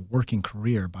having a working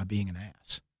career by being an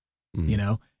ass, you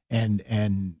know,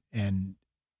 and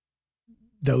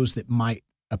those that might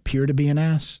appear to be an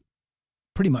ass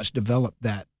pretty much develop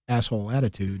that asshole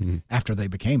attitude after they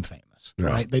became famous,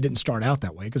 right? They didn't start out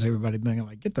that way because everybody being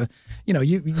like,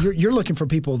 you're looking for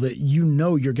people that you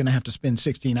know you're going to have to spend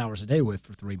 16 hours a day with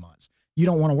for 3 months. You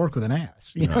don't want to work with an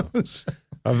ass, you know?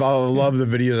 I love the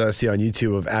videos I see on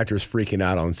YouTube of actors freaking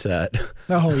out on set.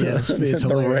 Oh, yeah, it's hilarious.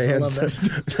 I love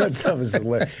that. That stuff is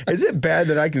hilarious. Is it bad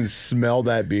that I can smell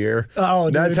that beer? Oh,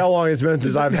 dude. That's how long it's been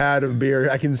since I've had a beer.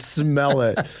 I can smell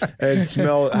it and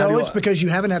smell it. No, it's because you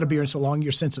haven't had a beer in so long,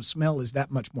 your sense of smell is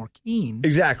that much more keen.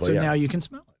 Exactly. So now you can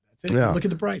smell it. Yeah. Look at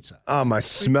the bright side. Oh, my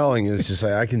smelling is just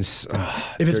like I can.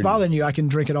 If it's bothering you, I can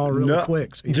drink it all really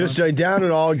quick. So just down it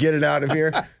all, get it out of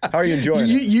here. How are you enjoying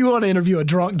it? You want to interview a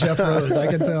drunk Jeff Rose, I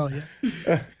can tell you.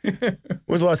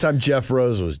 When's the last time Jeff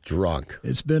Rose was drunk?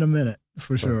 It's been a minute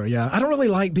for sure. Yeah, I don't really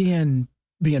like being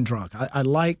drunk. I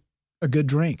like a good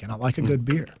drink and I like a good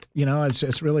beer. You know,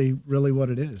 it's really what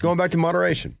it is. Going back to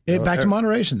moderation. Back to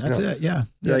moderation. That's it. Yeah.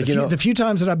 The few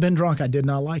times that I've been drunk, I did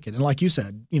not like it. And like you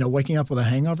said, waking up with a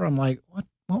hangover, I'm like,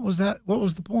 what was that? What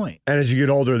was the point? And as you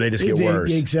get older, they just get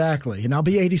worse. Exactly. And I'll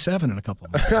be 87 in a couple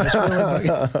of months.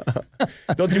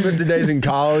 Don't you miss the days in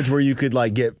college where you could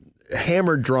get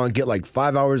hammered drunk, get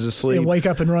 5 hours of sleep, and wake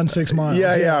up and run 6 miles.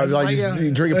 Yeah.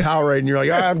 You drink a Powerade and you're like,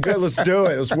 I'm good, let's do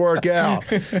it, let's work out.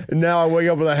 And now I wake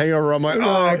up with a hangover. I'm like,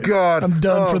 oh God, I'm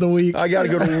done for the week. I got to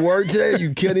go to work today. Are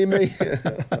you kidding me?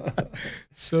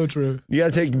 So true. You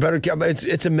got to take better care.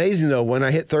 It's amazing though. When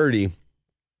I hit 30,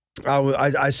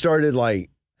 I started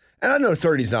and I know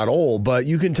 30 is not old, but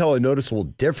you can tell a noticeable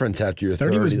difference after you're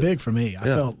 30. 30 was big for me. I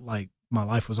felt like my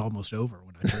life was almost over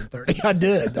when I turned 30. I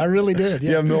did. I really did.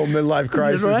 Yeah, midlife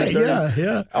crisis. Right.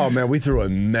 Yeah. Oh man, we threw a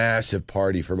massive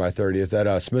party for my 30th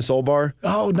at Smith's Old Bar.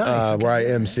 Oh, nice. Where I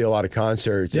MC a lot of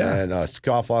concerts. Yeah. And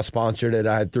Scofflaw sponsored it.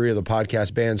 I had 3 of the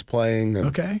podcast bands playing.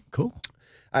 Okay, cool.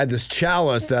 I had this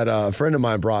chalice that a friend of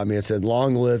mine brought me. It said,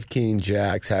 "Long live King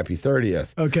Jack's happy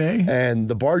 30th." Okay. And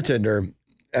the bartender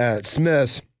at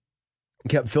Smith's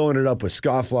kept filling it up with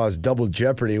Scofflaw's Double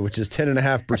Jeopardy, which is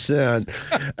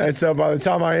 10.5%. And so by the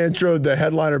time I introed the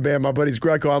headliner band, my buddy's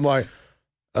Greco, I'm like,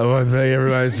 I want to thank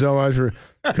everybody so much for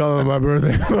coming to my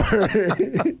birthday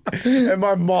party. And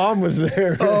my mom was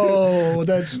there. Oh,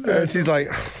 and she's like,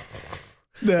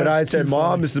 and I said,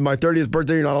 Mom, this is my 30th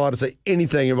birthday. You're not allowed to say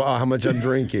anything about how much I'm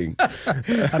drinking.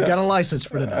 I've got a license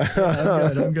for tonight.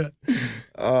 I'm good.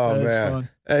 Oh, man. Fun.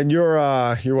 And you're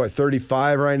what,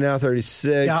 35 right now,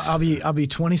 36? Yeah, I'll be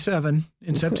 27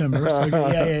 in September. So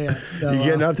yeah. No, you're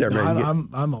getting up there, man.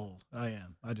 I'm old. I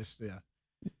am.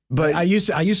 But I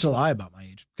used to lie about my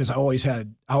age because I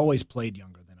always played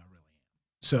younger than I really am.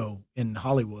 So in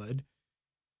Hollywood,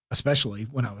 especially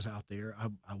when I was out there,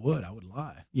 I would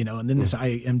lie, and then this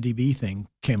IMDb thing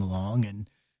came along and,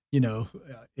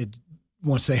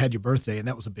 once they had your birthday, and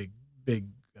that was a big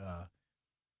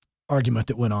argument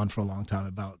that went on for a long time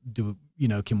about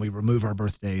can we remove our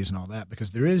birthdays and all that,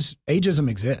 because there is ageism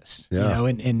exists,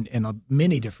 in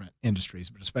many different industries,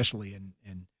 but especially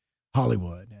in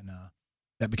Hollywood. And,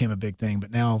 that became a big thing, but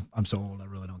now I'm so old I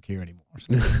really don't care anymore.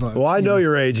 So well, I know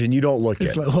your age and you don't look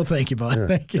it. Well, thank you, bud. Yeah,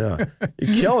 thank you. Yeah.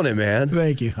 You're killing it, man.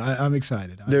 Thank you. I'm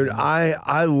excited. Dude,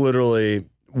 I literally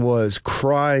was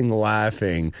crying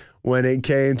laughing when it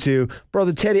came to,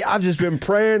 Brother Teddy, I've just been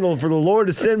praying for the Lord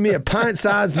to send me a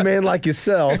pint-sized man like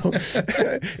yourself.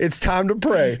 It's time to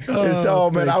pray.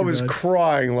 Man, I was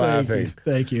crying laughing.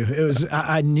 Thank you. It was,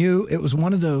 I knew it was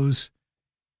one of those,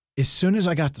 as soon as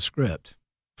I got the script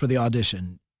for the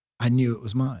audition, I knew it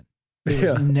was mine.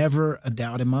 There was never a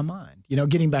doubt in my mind.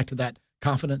 Getting back to that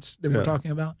confidence that we're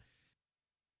talking about.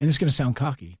 And it's going to sound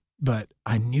cocky, but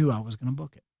I knew I was going to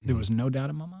book it. There was no doubt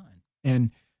in my mind.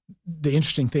 And the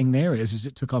interesting thing there is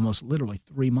it took almost literally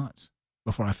 3 months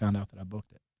before I found out that I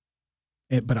booked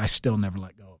it. But I still never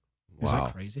let go. Is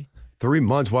that crazy? 3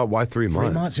 months? Why 3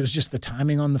 months? 3 months. It was just the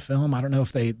timing on the film. I don't know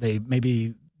if they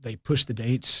pushed the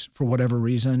dates for whatever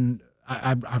reason.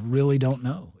 I really don't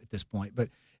know at this point. But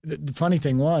the funny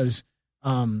thing was,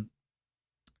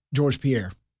 George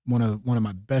Pierre, one of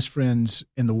my best friends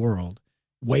in the world,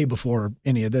 way before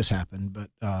any of this happened, but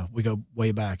we go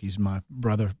way back. He's my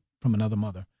brother from another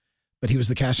mother, but he was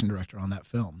the casting director on that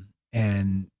film.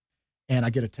 And I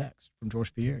get a text from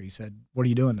George Pierre. He said, "What are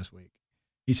you doing this week?"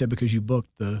 He said, "Because you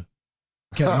booked the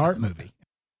Kevin Hart movie."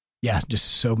 Yeah, just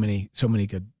so many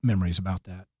good memories about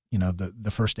that. You know,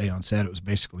 the first day on set, it was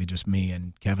basically just me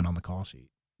and Kevin on the call sheet,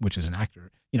 which is an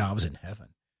actor. You know, I was in heaven,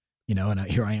 you know, and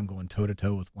here I am going toe to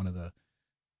toe with one of the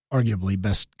arguably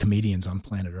best comedians on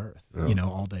planet Earth, you know,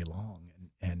 all day long.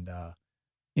 And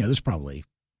you know, there's probably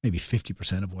maybe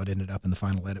 50% of what ended up in the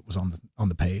final edit was on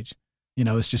the page. You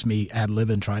know, it's just me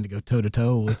ad-libbing, trying to go toe to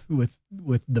toe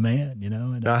with the man, you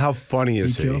know. And now, how funny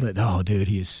is he? Killed it. Oh, dude,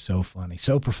 he is so funny,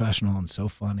 so professional and so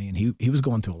funny. And he was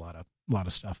going through a lot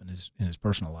of stuff in his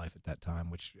personal life at that time,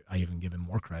 which I even give him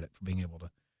more credit for being able to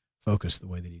focus the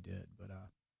way that he did. But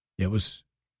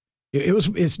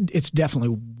it's definitely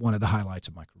one of the highlights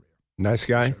of my career. Nice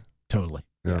guy. Sure. Totally.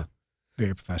 Yeah.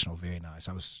 Very professional, very nice.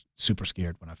 I was super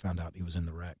scared when I found out he was in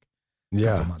the wreck a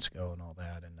Yeah. couple months ago and all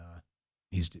that. And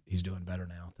he's doing better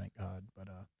now, thank God. But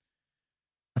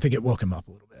I think it woke him up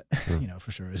a little bit, you know,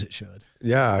 for sure, as it should.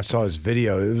 Yeah, I saw his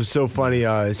video. It was so funny.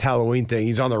 His Halloween thing.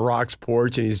 He's on the Rock's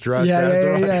porch and he's dressed as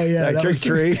the Rock. Yeah. Like trick or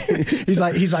treat.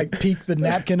 he's like peeked the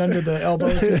napkin under the elbow.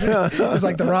 It's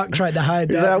like the Rock tried to hide.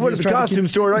 He's that. like, I went to the costume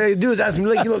store. All you do is ask him,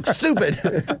 you look stupid.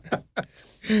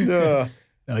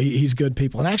 No, he's good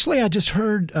people. And actually, I just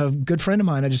heard a good friend of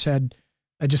mine. I just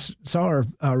saw her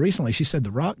recently. She said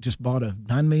The Rock just bought a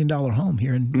 $9 million home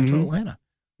here in Metro Atlanta.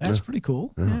 That's pretty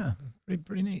cool. Yeah.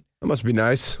 Pretty neat. That must be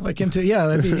nice. Like him too. Yeah,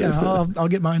 I'll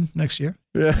get mine next year.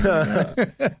 Yeah.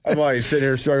 I'm like sitting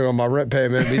here struggling on my rent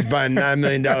payment. He's buying $9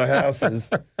 million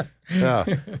houses. Yeah.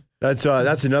 That's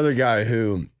another guy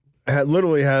who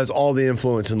literally has all the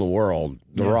influence in the world,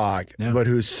 The Rock, but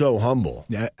who's so humble.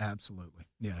 Yeah, absolutely.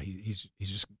 Yeah,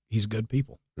 he's good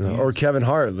people. Or Kevin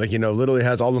Hart, like, you know, literally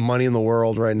has all the money in the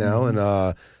world right now. And,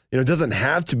 you know, doesn't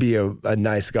have to be a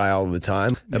nice guy all the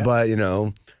time, but, you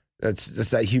know, that's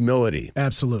that humility.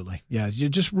 Absolutely. Yeah. You're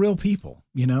just real people,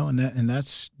 you know, and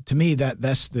that's, to me,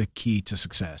 that's the key to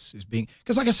success is being,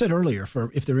 because like I said earlier,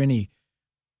 if there are any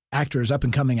actors, up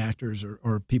and coming actors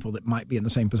or people that might be in the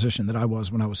same position that I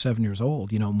was when I was 7 years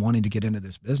old, you know, wanting to get into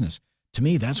this business, to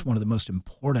me, that's one of the most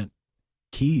important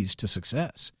keys to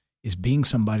success is being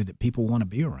somebody that people want to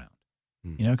be around,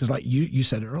 you know, because like you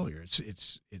said earlier,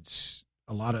 it's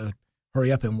a lot of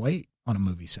hurry up and wait on a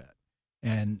movie set.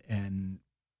 And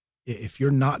if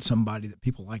you're not somebody that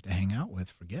people like to hang out with,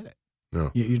 forget it. No.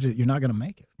 You're not going to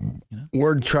make it. You know?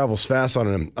 Word travels fast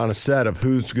on a set of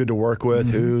who's good to work with,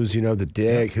 who's, you know, the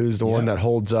dick, who's the one that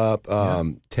holds up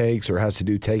takes or has to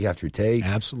do take after take.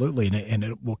 Absolutely. And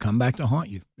it will come back to haunt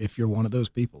you. If you're one of those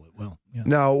people, it will. Yeah.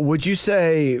 Now, would you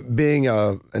say being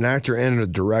an actor and a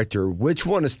director, which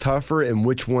one is tougher and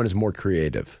which one is more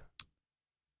creative?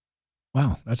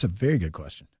 Wow, that's a very good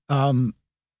question.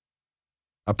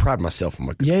 I pride myself on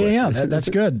my good questions. Yeah, that's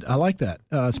good. I like that.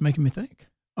 It's making me think.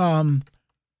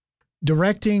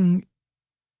 Directing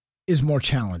is more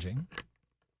challenging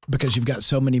because you've got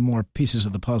so many more pieces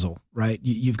of the puzzle, right?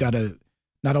 You've got to,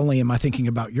 not only am I thinking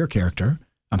about your character,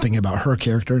 I'm thinking about her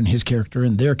character and his character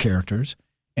and their characters,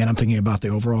 and I'm thinking about the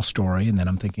overall story, and then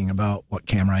I'm thinking about what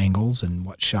camera angles and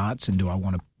what shots, and do I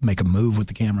want to make a move with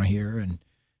the camera here, and,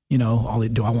 you know,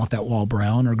 do I want that wall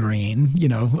brown or green, you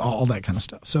know, all that kind of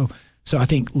stuff. So I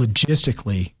think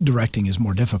logistically directing is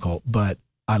more difficult, but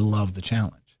I love the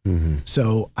challenge.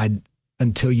 So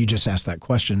until you just asked that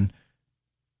question,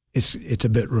 it's a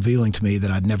bit revealing to me that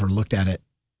I'd never looked at it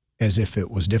as if it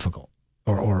was difficult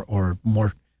or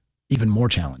more, even more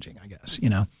challenging, I guess. You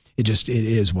know, it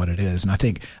is what it is. And I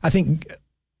think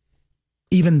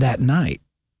even that night,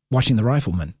 watching The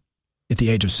Rifleman at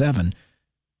the age of 7,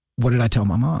 what did I tell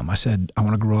my mom? I said, I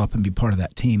want to grow up and be part of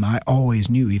that team. I always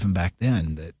knew, even back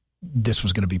then, that this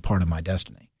was going to be part of my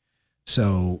destiny.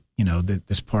 So, you know,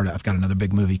 this part, I've got another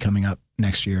big movie coming up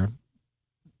next year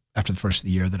after the first of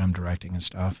the year that I'm directing and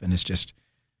stuff. And it's just,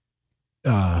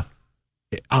 I'll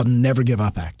never give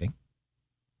up acting.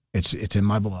 It's in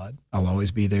my blood. I'll always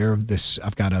be there.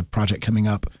 I've got a project coming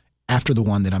up after the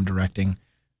one that I'm directing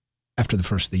after the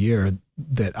first of the year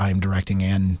that I'm directing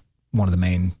and one of the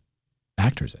main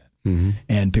actors in.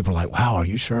 And people are like, wow, are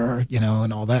you sure? You know,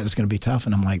 and all that is going to be tough.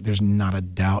 And I'm like, there's not a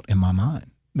doubt in my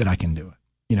mind that I can do it.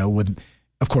 You know,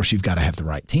 of course, you've got to have the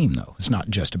right team, though. It's not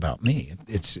just about me.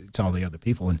 It's all the other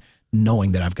people, and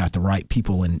knowing that I've got the right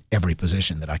people in every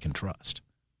position that I can trust,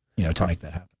 you know, to make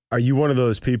that happen. Are you one of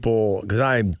those people, because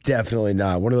I am definitely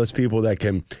not, one of those people that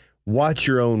can watch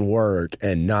your own work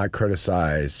and not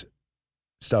criticize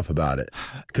stuff about it?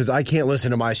 Because I can't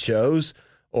listen to my shows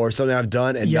or something I've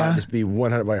done and not just be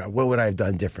 100, like, what would I have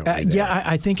done differently?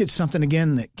 I think it's something,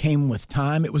 again, that came with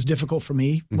time. It was difficult for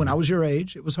me when I was your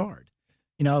age. It was hard.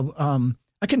 You know,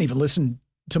 I couldn't even listen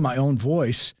to my own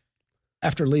voice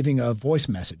after leaving a voice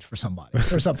message for somebody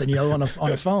or something, you know, on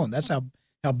a phone. That's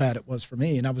how bad it was for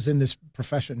me. And I was in this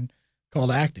profession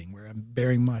called acting where I'm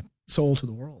bearing my soul to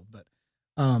the world. But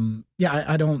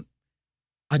I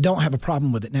don't have a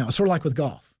problem with it now. It's sort of like with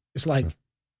golf. It's like,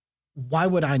 why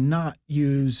would I not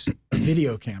use a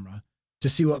video camera to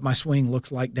see what my swing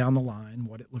looks like down the line,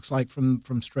 what it looks like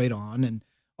from straight on and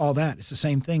all that? It's the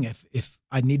same thing. If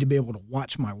I need to be able to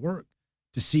watch my work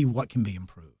to see what can be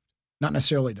improved, not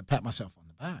necessarily to pat myself on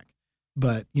the back,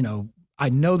 but, you know, I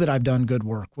know that I've done good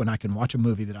work when I can watch a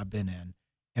movie that I've been in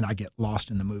and I get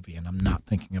lost in the movie and I'm not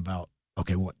thinking about,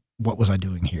 okay, what was I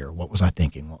doing here? What was I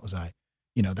thinking? What was I,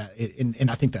 you know,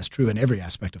 and I think that's true in every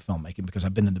aspect of filmmaking because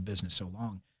I've been in the business so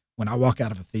long. When I walk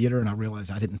out of a theater and I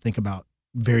realize I didn't think about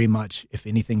very much, if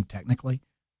anything, technically,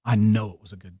 I know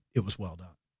it was well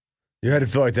done. You had to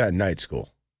feel like that in night school.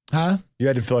 Huh? You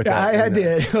had to feel like that. I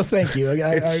did. Well, thank you.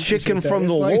 It's chicken from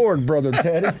the Lord, Brother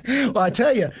Teddy. Well, I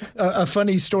tell you, a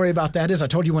funny story about that is I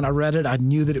told you when I read it, I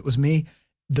knew that it was me.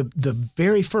 The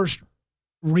very first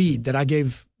read that I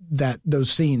gave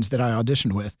those scenes that I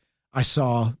auditioned with, I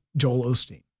saw Joel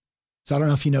Osteen. So I don't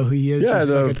know if you know who he is. Yeah, he's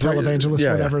like a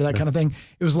televangelist, whatever, that kind of thing.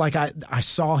 It was like I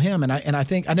saw him, and I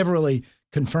think I never really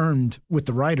confirmed with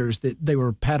the writers that they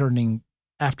were patterning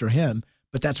after him,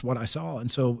 but that's what I saw. And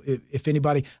so if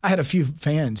anybody, I had a few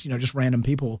fans, you know, just random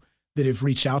people that have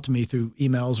reached out to me through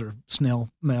emails or snail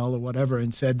mail or whatever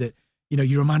and said that, you know,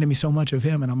 you reminded me so much of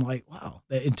him. And I'm like, wow.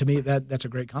 And to me, that's a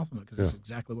great compliment because that's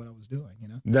exactly what I was doing, you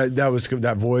know? That was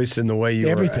that voice and the way you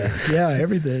everything. were. Yeah,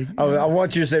 everything. I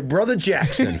want you to say, Brother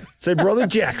Jackson. Say, Brother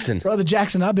Jackson. Brother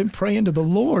Jackson, I've been praying to the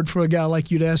Lord for a guy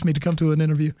like you to ask me to come to an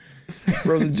interview.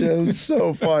 Brother Joe's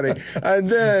so funny. And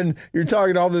then you're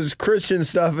talking all this Christian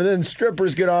stuff, and then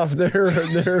strippers get off there.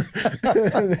 It's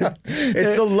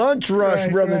the lunch rush,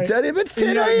 right, Brother right. Teddy. But it's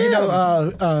 10 a.m. You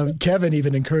know, Kevin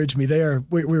even encouraged me there.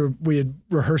 We had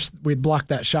rehearsed, we had blocked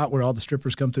that shot where all the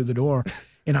strippers come through the door.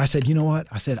 And I said, you know what?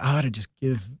 I said, I ought to just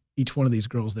give each one of these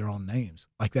girls their own names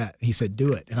like that. He said,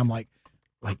 do it. And I'm like,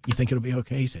 you think it'll be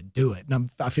okay? He said, do it. And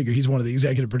I figure he's one of the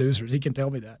executive producers. He can tell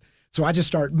me that. So I just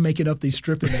start making up these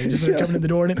stripper names. They're coming in the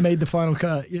door, and it made the final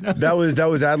cut. You know, that was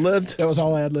ad-libbed. That was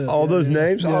all ad-libbed. All those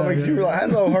names. You were like,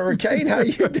 "Hello, Hurricane. How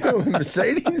you doing,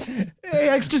 Mercedes? Hey,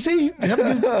 Ecstasy. You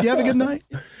have a good night."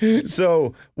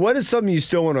 So, what is something you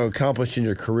still want to accomplish in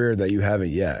your career that you haven't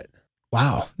yet?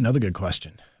 Wow, another good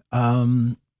question.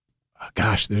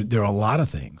 Gosh, there are a lot of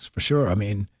things for sure. I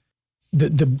mean,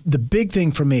 the big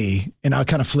thing for me, and I'll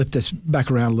kind of flip this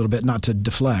back around a little bit, not to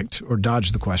deflect or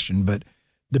dodge the question, but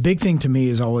the big thing to me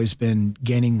has always been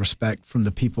gaining respect from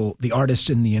the people, the artists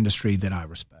in the industry that I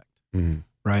respect,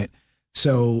 right?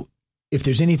 So if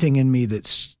there's anything in me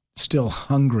that's still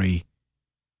hungry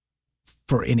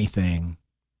for anything,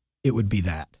 it would be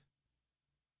that.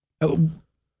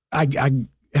 I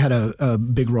had a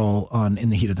big role on In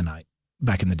the Heat of the Night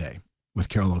back in the day with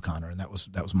Carol O'Connor, and that was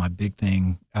my big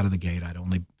thing out of the gate.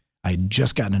 I had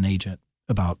just gotten an agent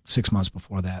about 6 months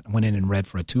before that. I went in and read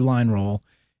for a 2-line role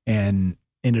and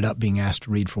ended up being asked to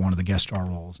read for one of the guest star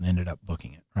roles and ended up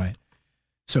booking it, right?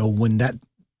 So when that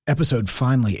episode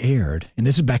finally aired, and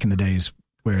this is back in the days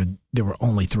where there were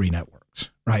only 3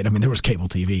 networks, right? I mean, there was cable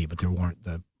TV, but there weren't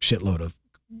the shitload of,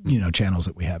 you know, channels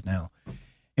that we have now.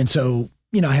 And so,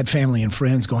 you know, I had family and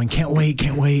friends going, can't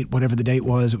wait, whatever the date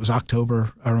was. It was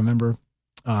October, I remember,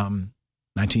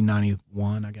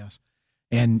 1991, I guess.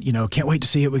 And, you know, can't wait to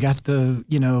see it. We got the,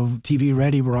 you know, TV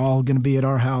ready. We're all going to be at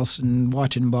our house and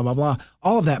watching, blah, blah, blah.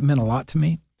 All of that meant a lot to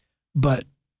me. But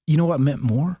you know what meant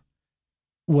more?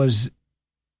 Was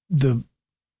the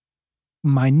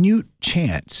minute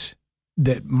chance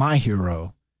that my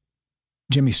hero,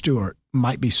 Jimmy Stewart,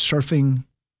 might be surfing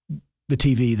the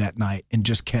TV that night and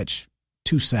just catch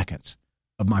 2 seconds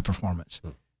of my performance.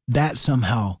 That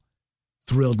somehow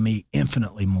thrilled me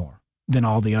infinitely more than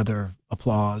all the other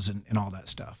applause and all that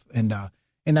stuff. And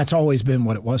that's always been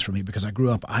what it was for me, because I grew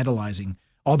up idolizing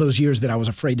all those years that I was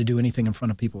afraid to do anything in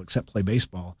front of people except play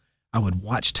baseball. I would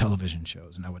watch television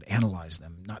shows and I would analyze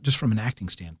them, not just from an acting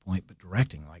standpoint, but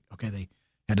directing. Like, okay, they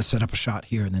had to set up a shot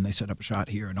here and then they set up a shot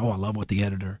here. And, I love what the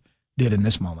editor did in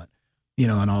this moment, you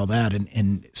know, and all that.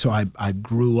 And so I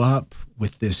grew up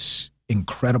with this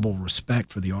incredible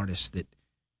respect for the artists that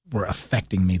were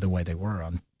affecting me the way they were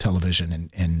on television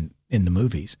and in the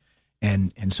movies.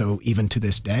 And so even to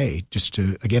this day, just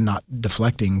to, again, not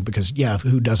deflecting, because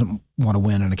who doesn't want to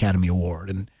win an Academy Award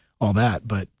and all that?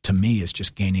 But to me, it's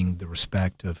just gaining the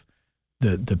respect of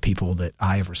the people that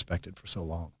I have respected for so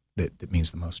long that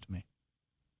means the most to me.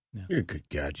 Yeah. You're a good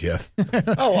guy, Jeff.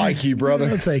 I like you, brother.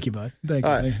 Thank you, bud. Thank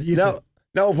you. All right. You now too.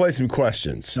 we'll play some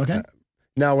questions. Okay.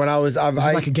 Now, when Is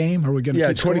this like a game? Are we going to?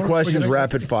 Yeah, 20 questions,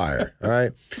 rapid fire. All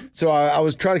right. So I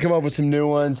was trying to come up with some new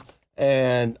ones,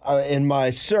 and in my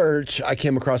search, I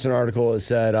came across an article that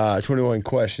said 21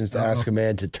 questions to ask a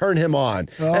man to turn him on.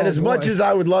 Oh, and as boy. much as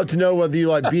I would love to know whether you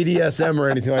like BDSM or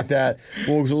anything like that,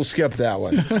 we'll skip that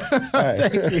one. All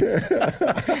right. Thank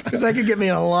you. Because that could get me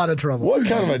in a lot of trouble. What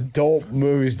kind of adult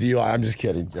movies do you like? I'm just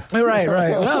kidding. Right.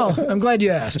 Well, I'm glad you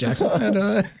asked, Jackson.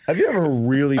 And, Have you ever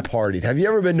really partied? Have you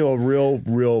ever been to a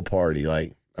real party?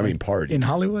 Party in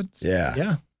Hollywood? Yeah.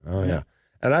 Yeah. Oh yeah.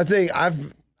 And I think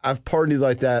I've partied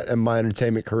like that in my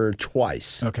entertainment career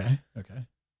twice. Okay.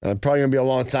 And probably gonna be a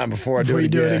long time before I do it you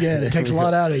again. do it again, it takes a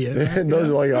lot out of you. And those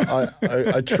are like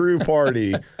a true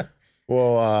party.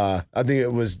 Well, I think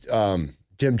it was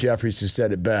Jim Jeffries who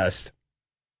said it best.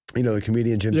 You know, the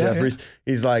comedian Jim Jeffries.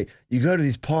 Yeah. He's like, you go to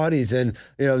these parties and,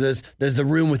 you know, there's the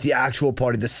room with the actual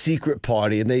party, the secret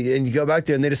party. And you go back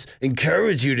there and they just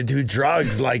encourage you to do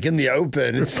drugs like in the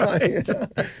open. It's like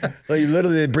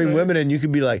literally they bring women in. You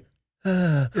could be like,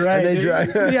 right. And they drive.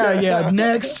 Yeah.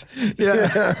 Next.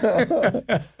 Yeah.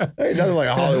 Ain't nothing like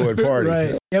a Hollywood party.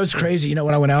 Right. It was crazy. You know,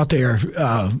 when I went out there,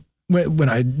 when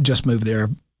I just moved there,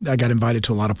 I got invited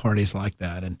to a lot of parties like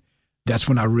that. And that's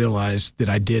when I realized that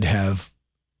I did have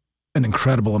an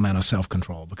incredible amount of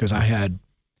self-control because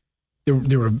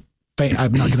there were,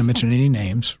 I'm not going to mention any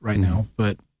names right now,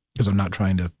 but because I'm not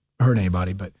trying to hurt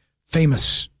anybody, but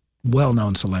famous,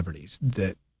 well-known celebrities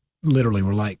that literally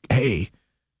were like, hey,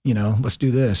 you know, let's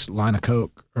do this, line of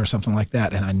Coke or something like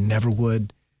that. And I never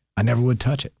would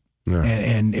touch it. Yeah.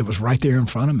 And it was right there in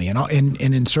front of me. And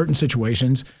in certain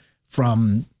situations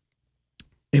from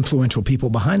influential people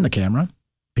behind the camera,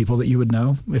 people that you would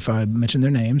know if I mentioned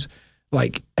their names,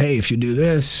 like, hey, if you do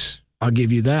this, I'll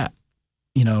give you that,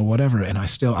 you know, whatever. And I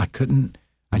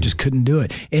just couldn't do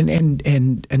it. And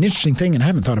an interesting thing, and I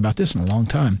haven't thought about this in a long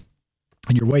time,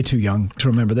 and you're way too young to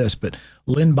remember this, but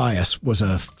Lynn Bias was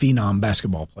a phenom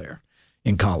basketball player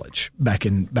in college back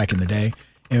in the day.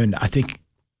 And I think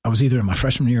I was either in my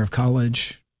freshman year of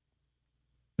college,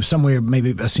 somewhere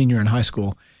maybe a senior in high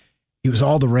school. He was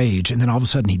all the rage. And then all of a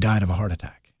sudden he died of a heart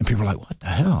attack. And people were like, what the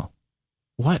hell?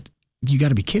 What? You got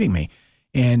to be kidding me.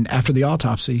 And after the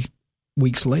autopsy,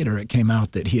 weeks later, it came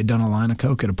out that he had done a line of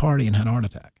Coke at a party and had a heart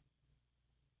attack.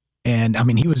 And I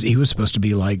mean, he was supposed to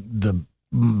be like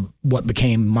what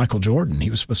became Michael Jordan.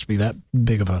 He was supposed to be that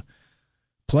big of a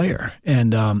player.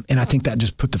 And I think that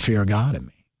just put the fear of God in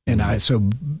me. And so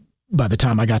by the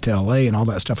time I got to LA and all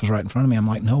that stuff was right in front of me, I'm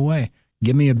like, no way.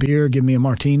 Give me a beer, give me a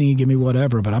martini, give me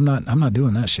whatever, but I'm not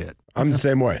doing that shit. I'm the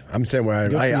same way.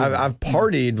 I've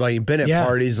partied, like been at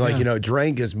parties, like, you know,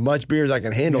 drank as much beer as I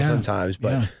can handle sometimes,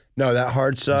 but no, that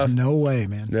hard stuff. There's no way,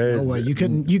 man. No way.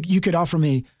 You could offer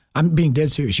me, I'm being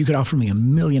dead serious. You could offer me $1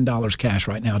 million cash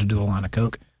right now to do a line of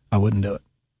Coke. I wouldn't do it.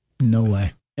 No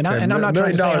way. And I'm not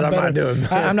trying to say I'm better.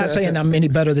 I'm not saying I'm any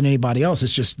better than anybody else.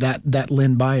 It's just that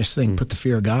Lynn Bias thing put the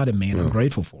fear of God in me, and I'm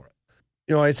grateful for it.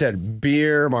 You know, like I said,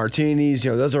 beer, martinis,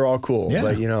 you know, those are all cool. Yeah.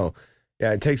 But, you know,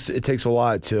 it takes a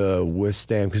lot to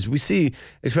withstand, because we see,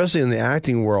 especially in the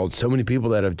acting world, so many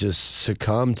people that have just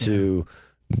succumbed to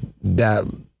that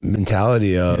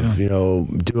mentality of, you know,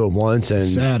 do it once. And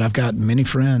sad. I've got many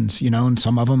friends, you know, and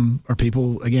some of them are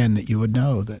people, again, that you would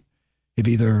know that have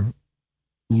either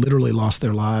literally lost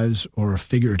their lives or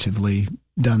figuratively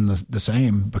done the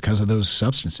same because of those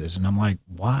substances. And I'm like,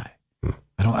 why?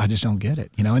 I just don't get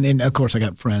it, you know. And of course I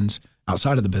got friends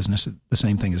outside of the business that the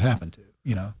same thing has happened to,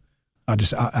 you know.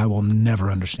 I will never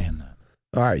understand that.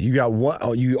 All right, you got one.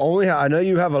 Oh, you only have, I know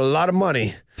you have a lot of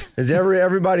money, because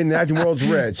everybody in the acting world's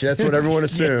rich. That's what everyone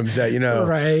assumes, that, you know.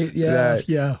 Right? Yeah.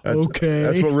 Okay.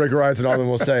 That's what Rick Rice and all of them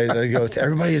will say. They go,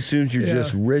 everybody assumes you're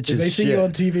just rich as shit. They see you on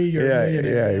TV. You're a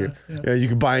millionaire. Yeah. You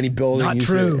can buy any building. Not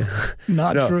true.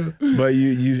 Not true. But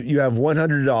you have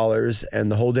 $100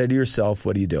 and the whole day to yourself.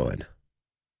 What are you doing?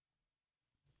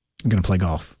 I'm gonna play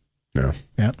golf. Yeah.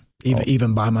 Yeah.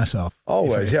 Even by myself.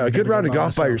 Always, a good round of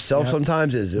golf by yourself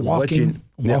sometimes is walking.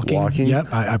 Walking.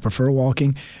 Yep, I prefer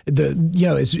walking.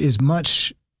 As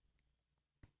much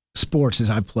sports as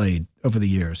I've played over the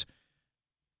years,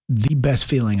 the best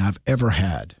feeling I've ever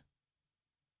had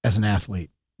as an athlete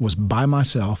was by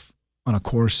myself on a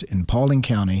course in Paulding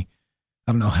County.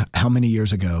 I don't know how many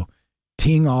years ago,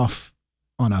 teeing off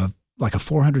on a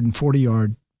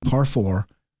 440-yard par 4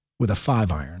 with a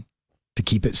 5-iron. To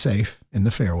keep it safe in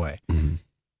the fairway,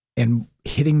 and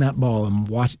hitting that ball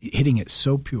and hitting it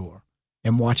so pure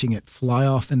and watching it fly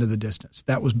off into the distance.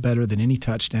 That was better than any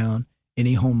touchdown,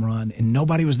 any home run, and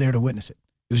nobody was there to witness it.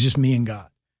 It was just me and God.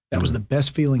 That was the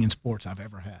best feeling in sports I've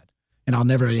ever had. And I'll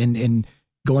never, and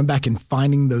going back and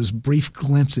finding those brief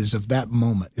glimpses of that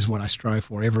moment is what I strive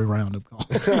for every round of golf.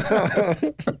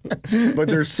 But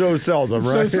they're so seldom,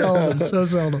 right? So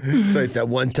seldom. It's like that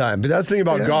one time. But that's the thing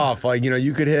about golf. Like,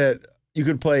 you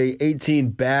could play 18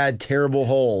 bad, terrible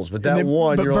holes, but that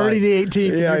one, but you're birdie like, the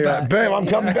 18th. yeah, you're like, bam, I'm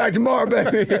coming back tomorrow,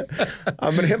 baby.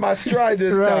 I'm going to hit my stride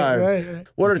this time. Right.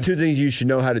 What are 2 things you should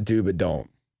know how to do but don't?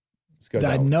 That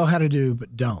I know how to do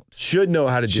but don't. Should know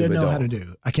how to do but don't. Should know how to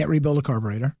do. I can't rebuild a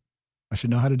carburetor. I should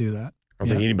know how to do that. I don't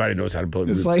think anybody knows how to build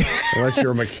it's like, unless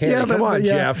you're a mechanic. Come on,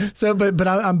 Jeff. So, but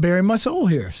I'm bearing my soul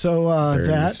here. So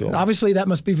obviously that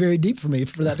must be very deep for me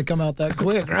for that to come out that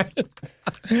quick, right?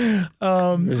 There's a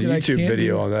YouTube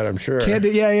video on that, I'm sure. Can't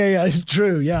do. Yeah. It's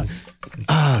true. Yeah.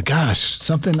 Oh gosh,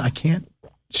 something I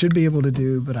should be able to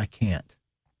do, but I can't.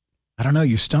 I don't know.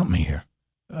 You stumped me here.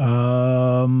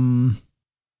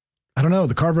 I don't know.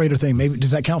 The carburetor thing. Maybe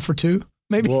does that count for 2?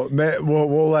 Maybe.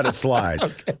 We'll let it slide.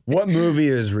 Okay. What movie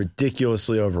is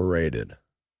ridiculously overrated?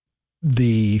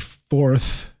 The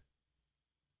 4th,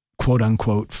 quote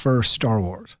unquote, first Star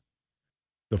Wars.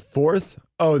 The 4th?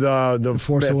 Oh, the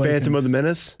Force Awakens. Phantom of the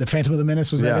Menace? The Phantom of the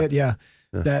Menace, was that it? Yeah.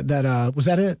 That was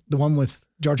that it? The one with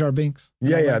Jar Jar Binks?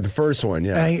 Yeah, the first one,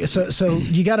 yeah. So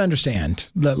you got to understand,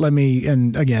 let me,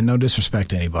 and again, no disrespect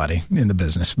to anybody in the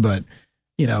business, but,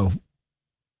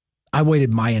 I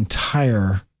waited my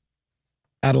entire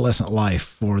adolescent life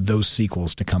for those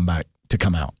sequels to come out,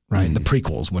 right? Mm. The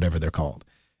prequels, whatever they're called.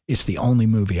 It's the only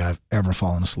movie I've ever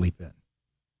fallen asleep at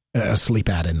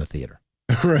in the theater.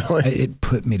 Really? It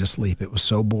put me to sleep. It was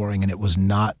so boring, and it was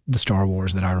not the Star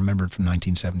Wars that I remembered from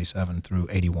 1977 through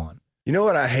 81. You know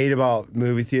what I hate about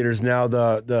movie theaters now?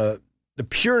 The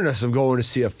pureness of going to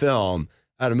see a film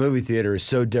at a movie theater is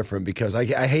so different because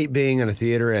I hate being in a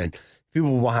theater and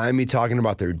people behind me talking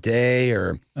about their day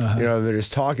or, they're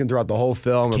just talking throughout the whole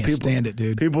film. Can't stand it,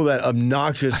 dude. People that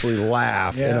obnoxiously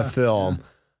laugh in a film.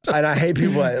 Yeah. And I hate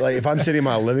people that, like, if I'm sitting in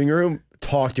my living room,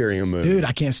 talk during a movie. Dude,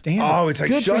 I can't stand it. Oh, it's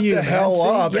like, shut the hell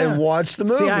up and watch the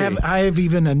movie. See, I have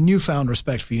even a newfound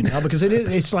respect for you now because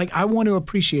it's like I want to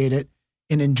appreciate it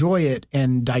and enjoy it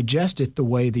and digest it the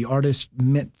way the artist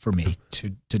meant for me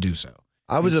to do so.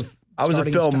 I was a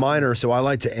film minor, so I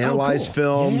like to analyze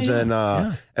films, and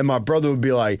my brother would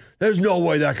be like, "There's no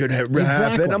way that could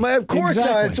happen." I'm like, "Of course not.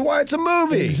 That's why it's a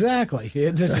movie." Exactly.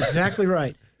 That's exactly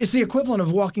right. It's the equivalent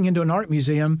of walking into an art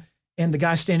museum and the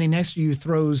guy standing next to you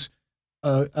throws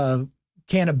a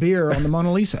can of beer on the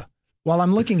Mona Lisa while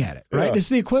I'm looking at it. Right? Yeah. It's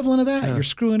the equivalent of that. You're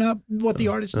screwing up what the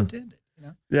artist intended.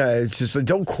 Yeah, it's just like,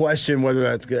 don't question whether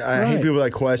that's good. I hate people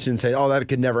that question and say, "Oh, that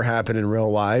could never happen in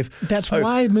real life." That's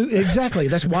why exactly.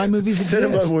 That's why movies exist.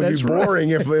 Cinema would be boring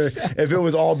if it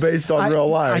was all based on real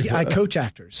life. I coach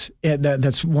actors.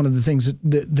 That's one of the things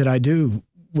that I do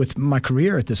with my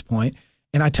career at this point,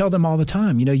 and I tell them all the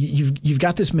time. You've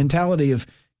got this mentality of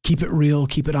keep it real,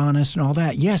 keep it honest, and all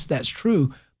that. Yes, that's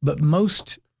true, but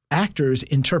most actors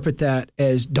interpret that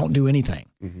as don't do anything,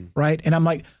 right? And I'm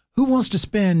like, who wants to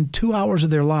spend 2 hours of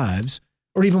their lives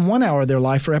or even 1 hour of their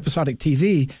life for episodic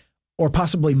TV or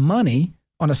possibly money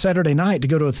on a Saturday night to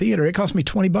go to a theater? It cost me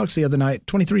 $20 the other night,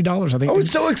 $23, I think. Oh, it's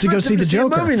so expensive to go see the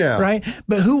Joker, a movie now. Right?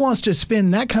 But who wants to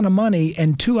spend that kind of money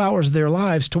and 2 hours of their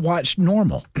lives to watch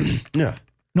Normal? Yeah.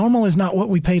 Normal is not what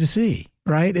we pay to see,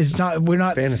 right? It's not, we're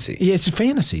not. Fantasy. It's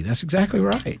fantasy. That's exactly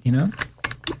right, Yeah.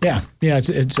 Yeah,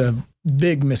 it's a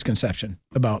big misconception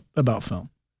about film.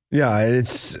 Yeah, and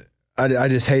I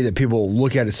just hate that people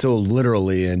look at it so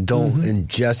literally and don't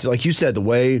ingest it. Like you said, the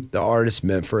way the artist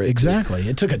meant for it. Exactly.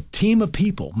 It took a team of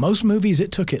people. Most movies,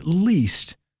 it took at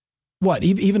least,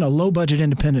 even a low-budget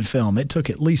independent film, it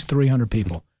took at least 300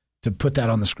 people to put that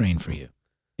on the screen for you.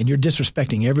 And you're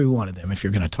disrespecting every one of them if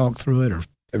you're going to talk through it or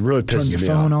it really turn pisses your me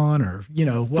phone off. on or, I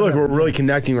feel like we're really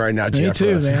connecting right now, Jeff. Me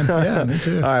too, man. Yeah, me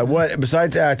too. All right,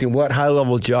 besides acting, what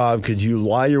high-level job could you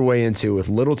lie your way into with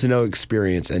little to no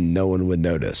experience and no one would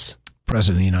notice?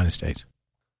 President of the United States.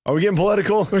 Are we getting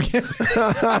political? No,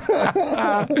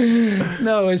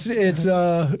 it's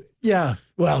yeah.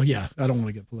 Well, yeah. I don't want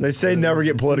to get political. They say never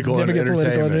get political in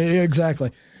entertainment.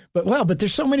 Exactly. But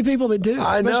there's so many people that do,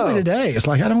 especially today. It's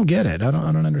like I don't get it. I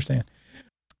don't understand.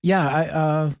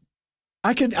 Yeah,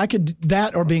 I could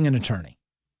that or being an attorney.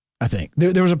 I think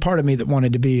there was a part of me that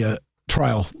wanted to be a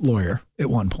trial lawyer at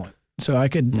one point, so I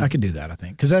could do that. I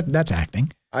think because that's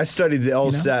acting. I studied the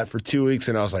LSAT for 2 weeks,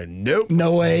 and I was like, nope.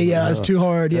 No way. Yeah, it's too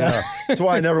hard. Yeah. That's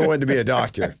why I never wanted to be a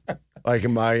doctor. like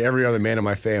every other man in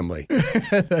my family.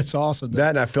 That's awesome. That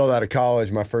and I failed out of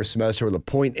college my first semester with a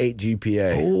 0.8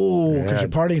 GPA. Oh, because you're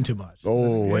partying too much.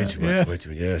 Oh, way too much. Way too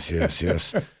much.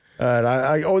 Yes. And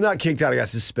I not kicked out. I got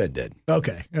suspended.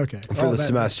 Okay. For the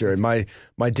semester. And my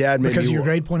dad made me... Because of your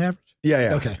grade point average?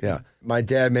 Yeah. Okay. Yeah. My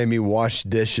dad made me wash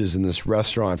dishes in this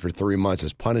restaurant for 3 months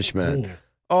as punishment. Ooh.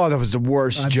 Oh, that was the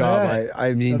worst job.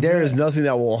 I mean, there is nothing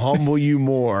that will humble you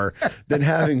more than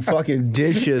having fucking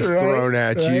dishes thrown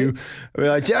at you. I mean,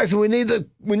 like, Jackson, we need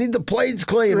the plates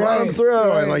clean. Run them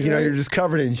through. And like, you're just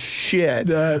covered in shit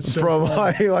from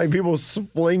like people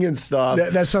flinging stuff.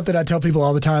 That's something I tell people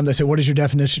all the time. They say, "What is your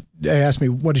definition?" They ask me,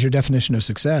 "What is your definition of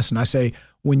success?" And I say,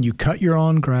 "When you cut your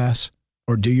own grass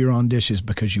or do your own dishes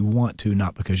because you want to,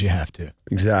 not because you have to."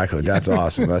 Exactly. That's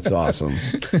awesome. That's awesome.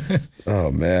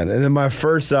 Oh, man. And then my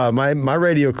first, my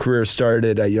radio career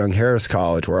started at Young Harris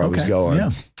College where I was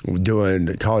going,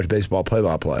 doing college baseball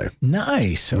play-by-play.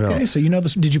 Nice. Okay. Yeah. So you know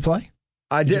this. Did you play?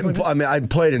 I didn't. I mean, I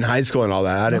played in high school and all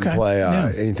that. I didn't play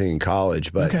anything in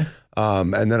college. But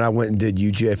and then I went and did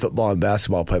UGA football and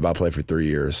basketball play-by-play for 3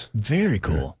 years. Very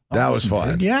cool. That was fun.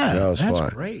 Dude. Yeah. That was that's fun.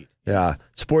 Great. Yeah,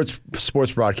 sports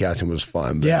broadcasting was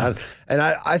fun. But yeah,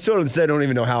 I still to this day don't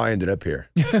even know how I ended up here.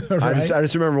 Right? I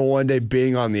just remember one day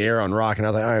being on the air on Rock, and I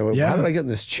was like, all right, how did I get in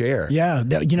this chair? Yeah,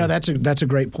 that's a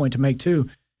great point to make too.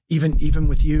 Even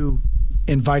with you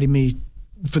inviting me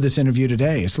for this interview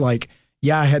today, it's like,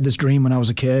 I had this dream when I was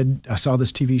a kid. I saw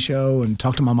this TV show and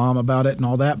talked to my mom about it and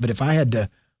all that. But if I had to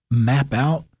map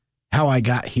out how I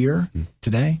got here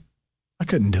today, I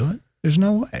couldn't do it. There's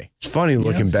no way. It's funny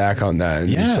looking back on that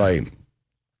and just like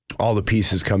all the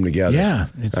pieces come together. Yeah,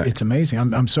 it's amazing.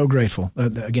 I'm so grateful.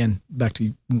 Again, back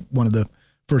to one of the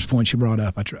first points you brought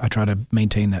up. I try to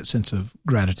maintain that sense of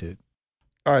gratitude.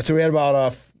 All right, so we had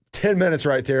about 10 minutes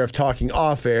right there of talking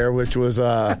off air, which was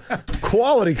a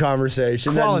quality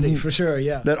conversation. Quality, for sure,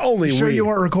 yeah. That only sure you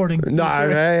weren't recording? No,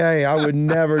 hey, I would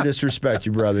never disrespect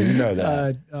you, brother. You know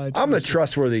that. I'm a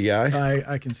trustworthy guy.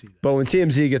 I can see that. But when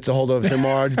TMZ gets a hold of it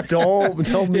tomorrow, don't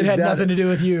tell me it had nothing to do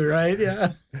with you, right?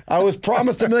 Yeah. I was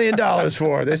promised $1 million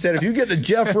for it. They said, if you get the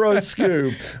Jeff Rose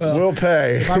scoop, we'll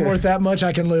pay. If I'm worth that much,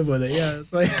 I can live with it. Yeah,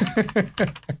 it's like...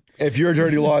 If your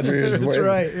dirty laundry is worth, that's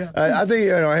right. Yeah. I think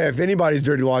hey, if anybody's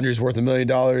dirty laundry is worth $1 million,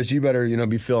 you better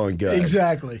be feeling good.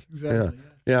 Exactly. Yeah.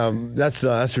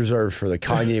 That's reserved for the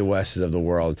Kanye Wests of the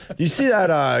world. Do you see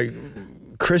that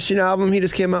Christian album he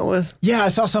just came out with? Yeah, I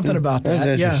saw something about that. That's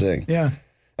interesting. Yeah.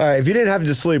 All right. If you didn't have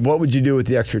to sleep, what would you do with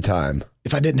the extra time?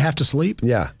 If I didn't have to sleep?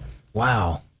 Yeah.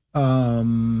 Wow.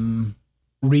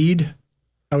 Read.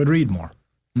 I would read more.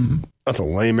 Mm-hmm. That's a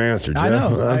lame answer, Jeff. I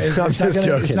know. I'm just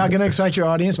joking. It's not going to excite your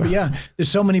audience, but yeah, there's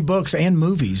so many books and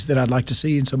movies that I'd like to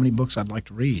see and so many books I'd like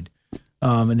to read.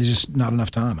 And there's just not enough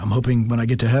time. I'm hoping when I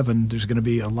get to heaven, there's going to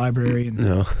be a library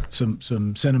and some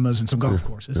cinemas and some golf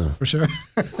courses for sure.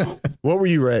 What were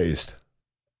you raised?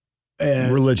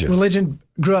 Religion.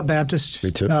 Grew up Baptist.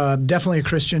 Me too. Definitely a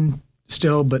Christian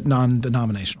still, but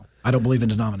non-denominational. I don't believe in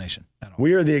denomination at all.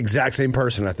 We are the exact same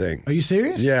person, I think. Are you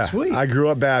serious? Yeah. Sweet. I grew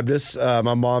up Baptist.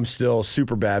 My mom's still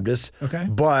super Baptist. Okay.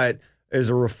 But is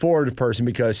a Reformed person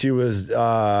because she was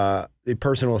the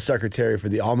personal secretary for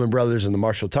the Allman Brothers and the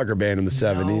Marshall Tucker Band in the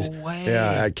 70s. No way.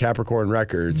 Yeah, at Capricorn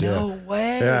Records. No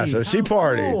way. Yeah, so she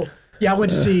partied. Cool. Yeah, I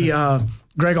went to see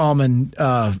Greg Allman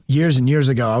years and years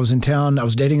ago. I was in town. I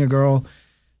was dating a girl.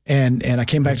 And I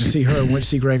came back to see her and went to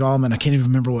see Greg Allman. I can't even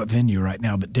remember what venue right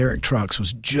now, but Derek Trucks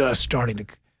was just starting to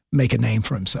make a name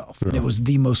for himself. And it was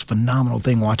the most phenomenal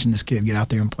thing watching this kid get out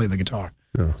there and play the guitar.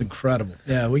 It's incredible.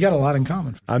 Yeah, we got a lot in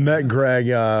common. I met Greg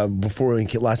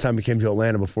last time he came to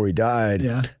Atlanta before he died.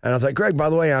 Yeah. And I was like, Greg, by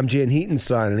the way, I'm Jan Heaton's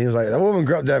son. And he was like, that woman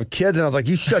grew up to have kids. And I was like,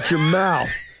 you shut your mouth.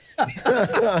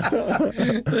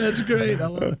 That's great. I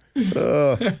love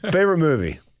it. Favorite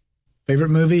movie? Favorite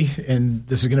movie, and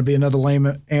this is going to be another lame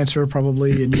answer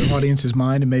probably in your audience's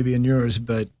mind and maybe in yours,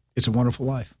 but It's a Wonderful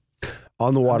Life.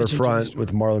 On the Waterfront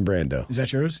with Marlon Brando. Is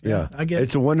that yours? Yeah. I get it.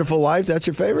 It's a Wonderful Life. That's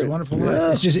your favorite? It's a Wonderful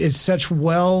Life.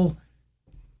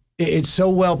 It's so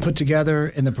well put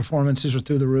together, and the performances are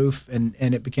through the roof, and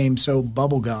it became so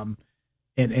bubblegum,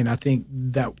 and I think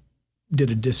that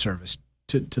did a disservice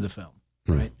to the film,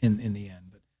 right, in the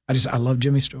end. But I love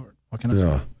Jimmy Stewart. What can I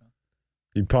say?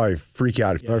 You'd probably freak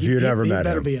out if you'd ever met him. He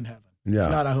better be in heaven. Yeah.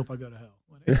 If not, I hope I go to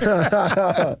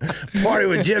hell. Party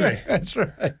with Jimmy. That's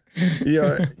right.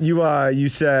 You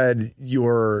said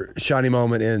your shining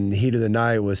moment in Heat of the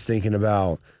Night was thinking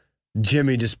about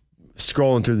Jimmy just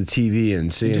scrolling through the TV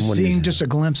and seeing just a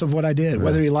glimpse of what I did,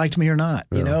 whether he liked me or not.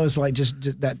 You know, it's like just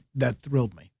that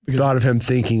thrilled me. Thought of him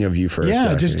thinking of you for a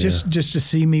second. Just to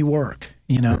see me work.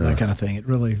 You know, that kind of thing. It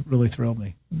really, really thrilled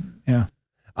me. Yeah.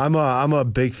 I'm a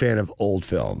big fan of old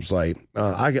films. Like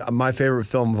my favorite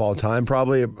film of all time,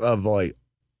 probably of like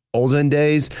olden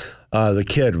days, The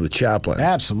Kid with Chaplin.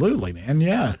 Absolutely, man.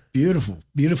 Yeah,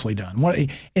 beautifully done.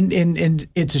 And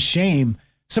it's a shame.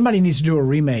 Somebody needs to do a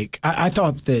remake. I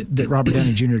thought that Robert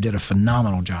Downey Jr. did a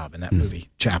phenomenal job in that movie,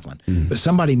 Chaplin. But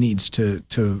somebody needs to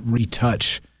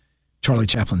retouch Charlie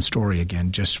Chaplin's story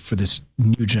again, just for this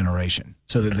new generation,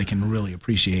 so that they can really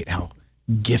appreciate how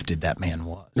gifted that man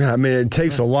was. Yeah, I mean, it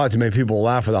takes a lot to make people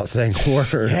laugh without saying a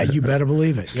word. Yeah, you better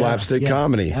believe it. Slapstick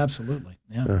comedy. Absolutely.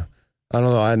 Yeah. I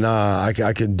don't know.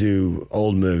 I could do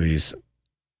old movies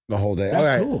the whole day.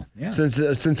 That's cool. Yeah.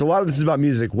 Since a lot of this is about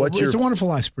music, It's a Wonderful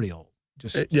Life's pretty old.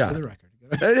 Just for the record.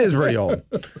 It is pretty old.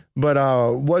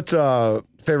 But what's a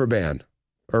favorite band?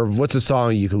 Or what's a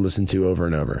song you can listen to over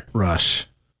and over? Rush.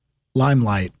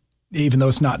 Limelight. Even though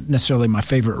it's not necessarily my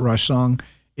favorite Rush song,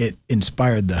 it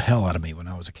inspired the hell out of me when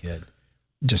I was a kid.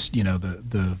 Just,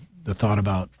 the thought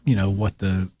about, what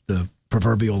the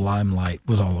proverbial limelight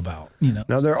was all about.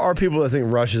 Now, there are people that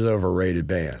think Rush is an overrated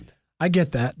band. I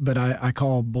get that, but I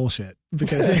call bullshit,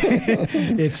 because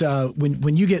it's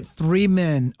when you get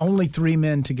only three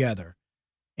men together,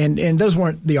 and those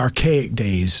weren't the archaic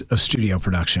days of studio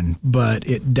production, but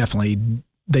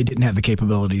they didn't have the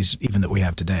capabilities even that we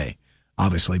have today,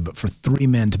 obviously. But for three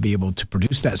men to be able to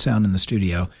produce that sound in the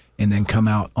studio and then come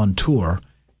out on tour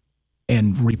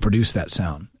and reproduce that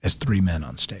sound as three men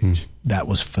on stage, that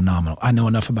was phenomenal. I know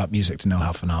enough about music to know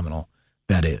how phenomenal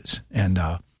that is, and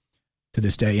to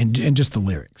this day, and just the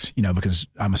lyrics, because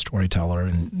I'm a storyteller,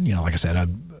 and like I said,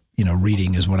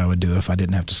 reading is what I would do if I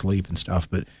didn't have to sleep and stuff.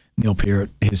 But Neil Peart,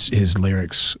 his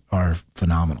lyrics are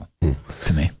phenomenal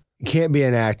to me. It can't be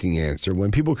an acting answer.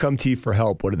 When people come to you for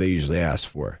help, what do they usually ask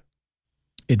for?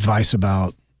 Advice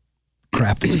about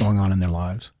crap that's going on in their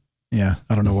lives. Yeah,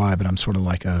 I don't know why, but I'm sort of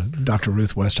like a Dr.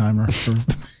 Ruth Westheimer.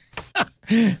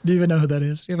 Do you even know who that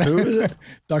is? Who is it?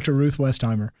 Dr. Ruth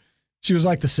Westheimer. She was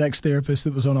like the sex therapist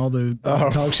that was on all the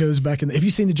talk shows back in the... Have you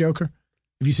seen The Joker?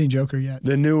 Have you seen Joker yet?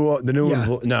 The new one?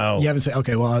 No. You haven't seen...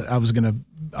 Okay, well,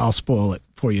 I'll spoil it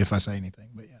for you if I say anything.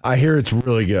 But yeah. I hear it's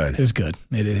really good. It's good.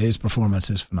 His performance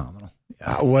is phenomenal.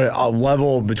 Yeah. What a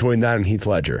level between that and Heath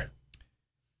Ledger?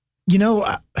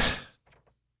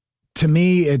 To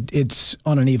me, it's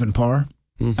on an even par.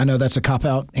 I know that's a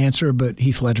cop-out answer, but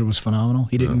Heath Ledger was phenomenal.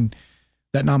 He didn't...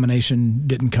 That nomination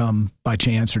didn't come by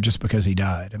chance or just because he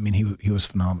died. I mean, he was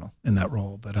phenomenal in that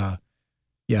role. But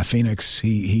Phoenix,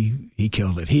 he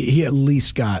killed it. He at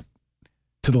least got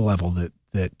to the level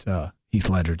that Heath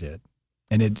Ledger did.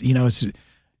 And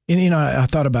I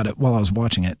thought about it while I was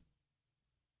watching it.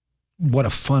 What a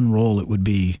fun role it would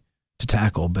be to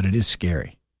tackle, but it is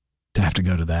scary to have to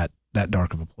go to that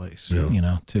dark of a place.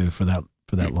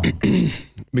 For that long.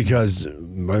 Because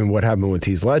what happened with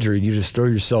Heath Ledger, you just throw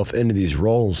yourself into these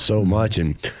roles so much,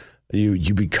 and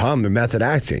you become a method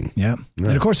acting. Yeah. And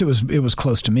of course it was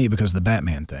close to me because of the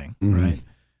Batman thing, right?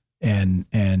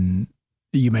 And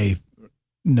you may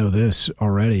know this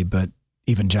already, but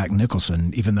even Jack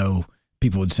Nicholson, even though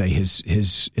people would say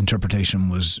his interpretation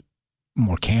was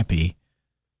more campy,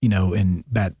 in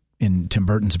Tim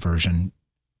Burton's version,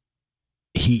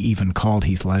 he even called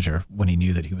Heath Ledger when he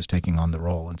knew that he was taking on the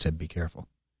role and said, "Be careful,"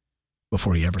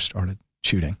 before he ever started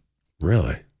shooting.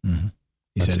 Really? Mm-hmm.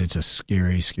 He said it's a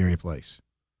scary, scary place.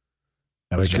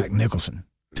 That was Jack Nicholson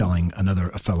telling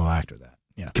a fellow actor that.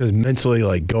 Yeah, because mentally,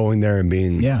 like going there and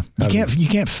being you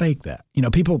can't fake that.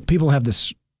 People have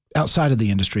this outside of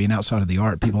the industry and outside of the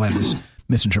art. People have this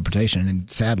misinterpretation, and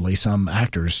sadly, some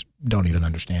actors don't even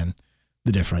understand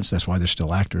the difference. That's why they're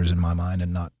still actors in my mind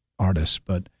and not artists.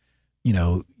 But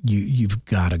you've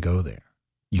got to go there.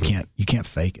 You can't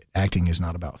fake it. Acting is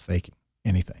not about faking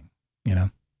anything.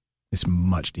 It's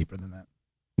much deeper than that.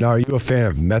 Now, are you a fan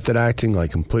of method acting,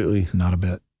 like completely? Not a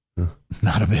bit.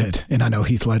 Not a bit. And I know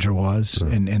Heath Ledger was,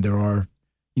 and there are,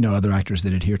 other actors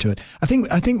that adhere to it. I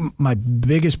think my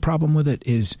biggest problem with it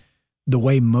is the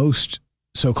way most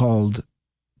so-called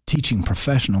teaching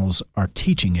professionals are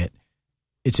teaching it.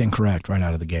 It's incorrect right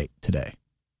out of the gate today.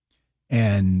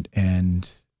 And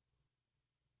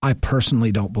I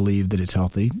personally don't believe that it's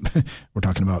healthy. We're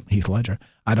talking about Heath Ledger.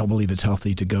 I don't believe it's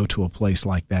healthy to go to a place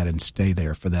like that and stay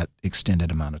there for that extended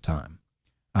amount of time.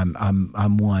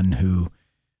 I'm one who,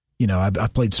 I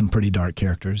played some pretty dark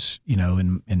characters,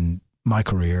 in my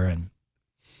career. And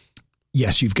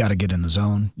yes, you've got to get in the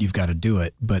zone. You've got to do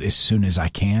it. But as soon as I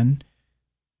can,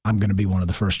 I'm going to be one of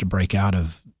the first to break out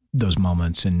of those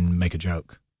moments and make a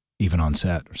joke, even on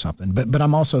set or something. But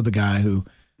I'm also the guy who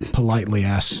politely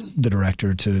asks the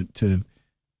director to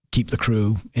keep the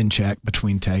crew in check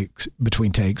between takes,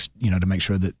 to make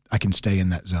sure that I can stay in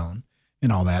that zone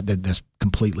and all that's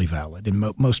completely valid. And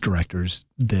most directors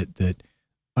that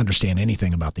understand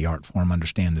anything about the art form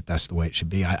understand that that's the way it should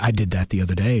be. I did that the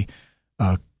other day.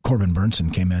 Corbin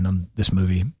Burnson came in on this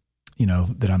movie,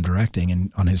 that I'm directing,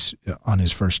 and on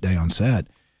his first day on set,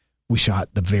 we shot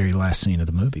the very last scene of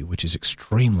the movie, which is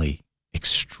extremely,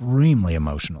 extremely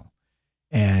emotional.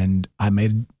 And I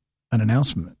made an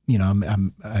announcement.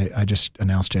 I just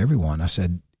announced to everyone. I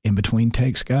said, in between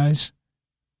takes, guys,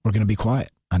 we're going to be quiet.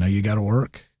 I know you got to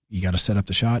work. You got to set up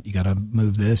the shot. You got to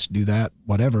move this, do that,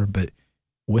 whatever, but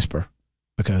whisper,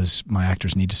 because my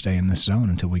actors need to stay in this zone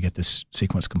until we get this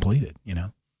sequence completed,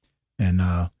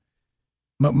 And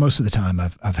most of the time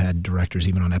I've had directors,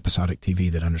 even on episodic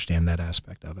TV, that understand that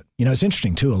aspect of it. It's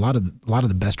interesting too. A lot of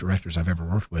the best directors I've ever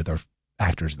worked with are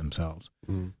actors themselves,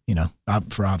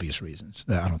 for obvious reasons.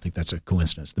 I don't think that's a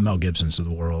coincidence. The Mel Gibsons of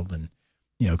the world and,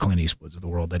 Clint Eastwoods of the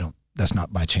world, that's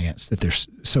not by chance that they're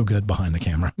so good behind the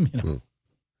camera,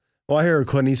 Well, I hear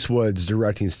Clint Eastwood's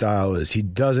directing style is he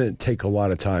doesn't take a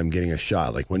lot of time getting a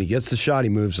shot. Like when he gets the shot, he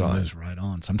moves on. He moves right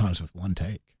on, sometimes with one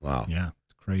take. Wow. Yeah,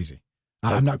 it's crazy.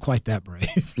 I'm not quite that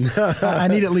brave. I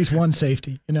need at least one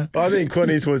safety, Well, I think Clint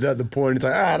Eastwood's at the point. It's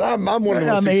like, I'm one of the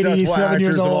most successful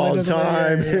actors of all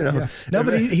time. No,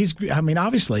 but he's.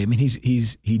 Obviously,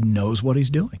 he knows what he's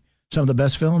doing. Some of the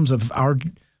best films of our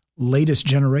latest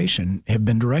generation have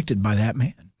been directed by that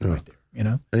man right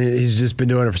there. And he's just been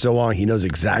doing it for so long. He knows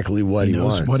exactly what he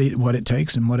wants. What it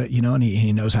takes, and and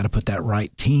he knows how to put that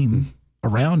right team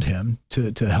around him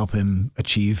to help him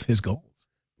achieve his goals.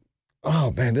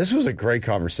 Oh, man, this was a great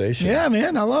conversation. Yeah,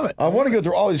 man, I love it. I want to go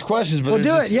through all these questions, but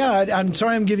do it. Yeah, I'm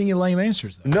sorry I'm giving you lame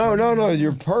answers, though. No,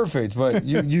 you're perfect, but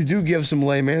you do give some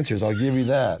lame answers. I'll give you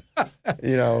that.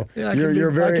 You're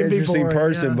a very interesting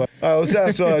person. Yeah. But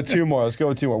let's ask two more. Let's go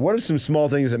with two more. What are some small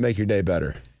things that make your day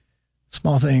better?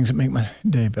 Small things that make my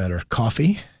day better.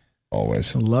 Coffee.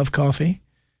 Always. I love coffee.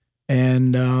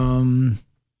 And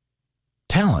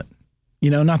talent.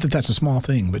 Not that that's a small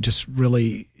thing, but just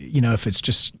really, if it's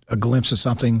just a glimpse of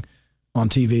something on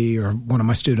TV or one of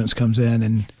my students comes in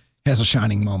and has a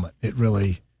shining moment, it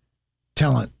really,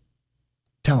 talent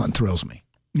thrills me.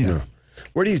 Yeah.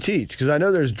 Where do you teach? Because I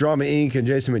know there's Drama Inc. and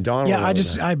Jason McDonald. Yeah,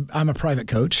 I'm a private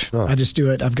coach. Oh. I just do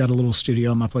it. I've got a little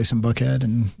studio in my place in Buckhead,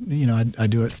 and, I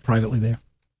do it privately there.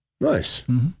 Nice.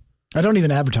 Mm-hmm. I don't even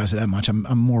advertise it that much. I'm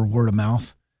more word of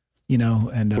mouth.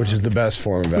 And which is the best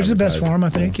form of which is the best form, I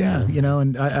think. Yeah.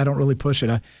 And I don't really push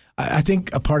it. I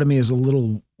think a part of me is a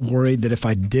little worried that if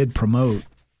I did promote,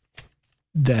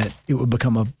 that it would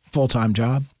become a full-time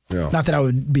job. Yeah. Not that I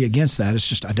would be against that. It's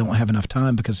just I don't have enough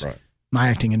time because my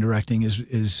acting and directing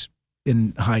is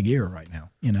in high gear right now.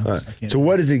 So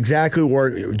what is exactly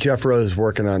Jeff Rose is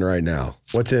working on right now?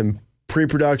 What's in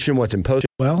pre-production? What's in post?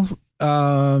 Well,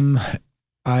 I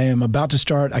am about to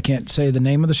start. I can't say the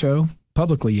name of the show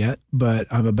publicly yet, but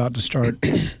I'm about to start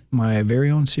my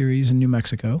very own series in New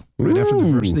Mexico right after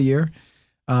the first of the year.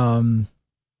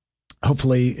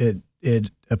 Hopefully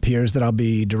it appears that I'll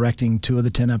be directing 2 of the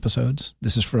 10 episodes.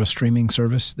 This is for a streaming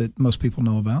service that most people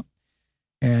know about.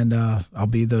 And I'll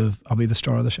be the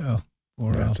star of the show.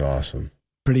 That's awesome.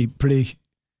 Pretty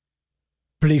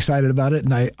excited about it,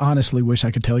 and I honestly wish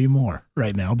I could tell you more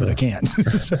right now, but I can't.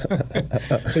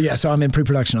 So I'm in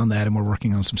pre-production on that, and we're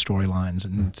working on some storylines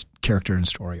and character and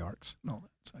story arcs and all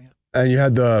that. So yeah. And you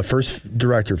had the first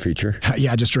director feature.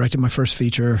 Yeah, I just directed my first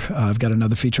feature. I've got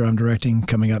another feature I'm directing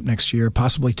coming up next year,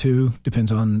 possibly 2,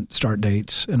 depends on start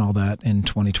dates and all that in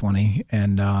 2020.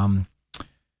 And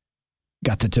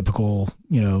got the typical,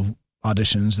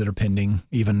 auditions that are pending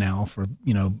even now for,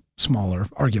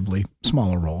 arguably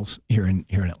smaller roles here in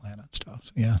Atlanta and stuff.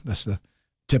 So yeah, that's the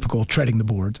typical treading the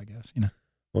boards, I guess,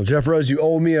 Well, Jeff Rose, you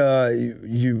owe me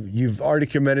you've already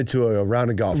committed to a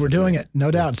round of golf. We're doing it.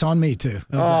 No doubt. It's on me too.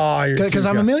 Because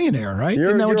I'm a millionaire, right?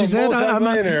 Isn't that what you said? I'm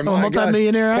a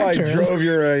multi-millionaire actor. Probably drove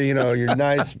your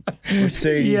nice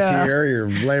Mercedes here, your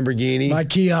Lamborghini. My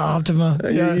Kia Optima.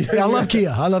 Yeah, I love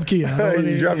Kia.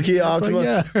 You drive a Kia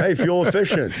Optima? Hey, fuel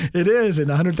efficient. It is,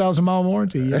 and 100,000-mile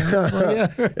warranty. Yeah,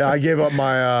 I gave up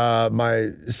my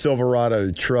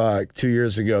Silverado truck 2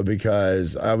 years ago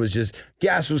because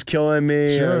gas was killing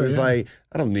me. I was like,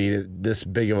 I don't need this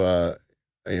big of a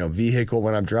vehicle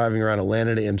when I'm driving around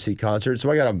Atlanta to MC concerts.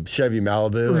 So I got a Chevy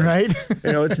Malibu. Right.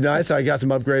 It's nice. I got some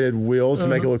upgraded wheels to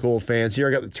make it look a little fancier.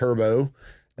 I got the turbo.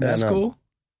 That's cool.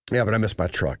 Yeah, but I miss my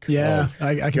truck. Yeah,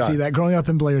 I can see that. Growing up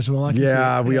in Blairsville, I can see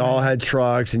that. We all had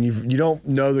trucks, and you don't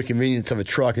know the convenience of a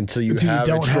truck until you have a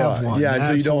truck. Have one. Yeah,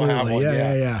 until you don't have one.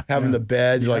 Yeah. Having the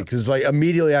beds, because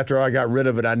immediately after I got rid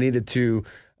of it, I needed to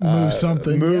move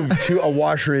something. Move to a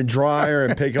washer and dryer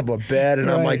and pick up a bed. And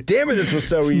I'm like, damn it, this was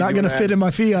so easy. It's not going to fit in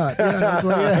my Fiat.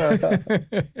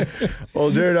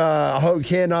 Well, dude, I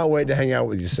cannot wait to hang out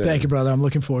with you soon. Thank you, brother. I'm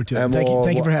looking forward to it. And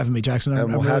Thank you for having me, Jackson.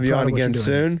 And we'll have you on again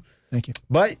soon. Thank you.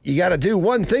 But you got to do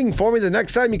one thing for me the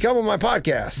next time you come on my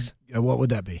podcast. What would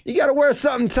that be? You got to wear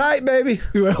something tight, baby.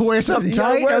 Wear something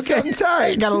tight? Wear something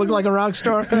tight. Got to look like a rock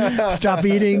star. Stop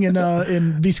eating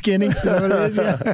and be skinny. Is that what it is? Yeah.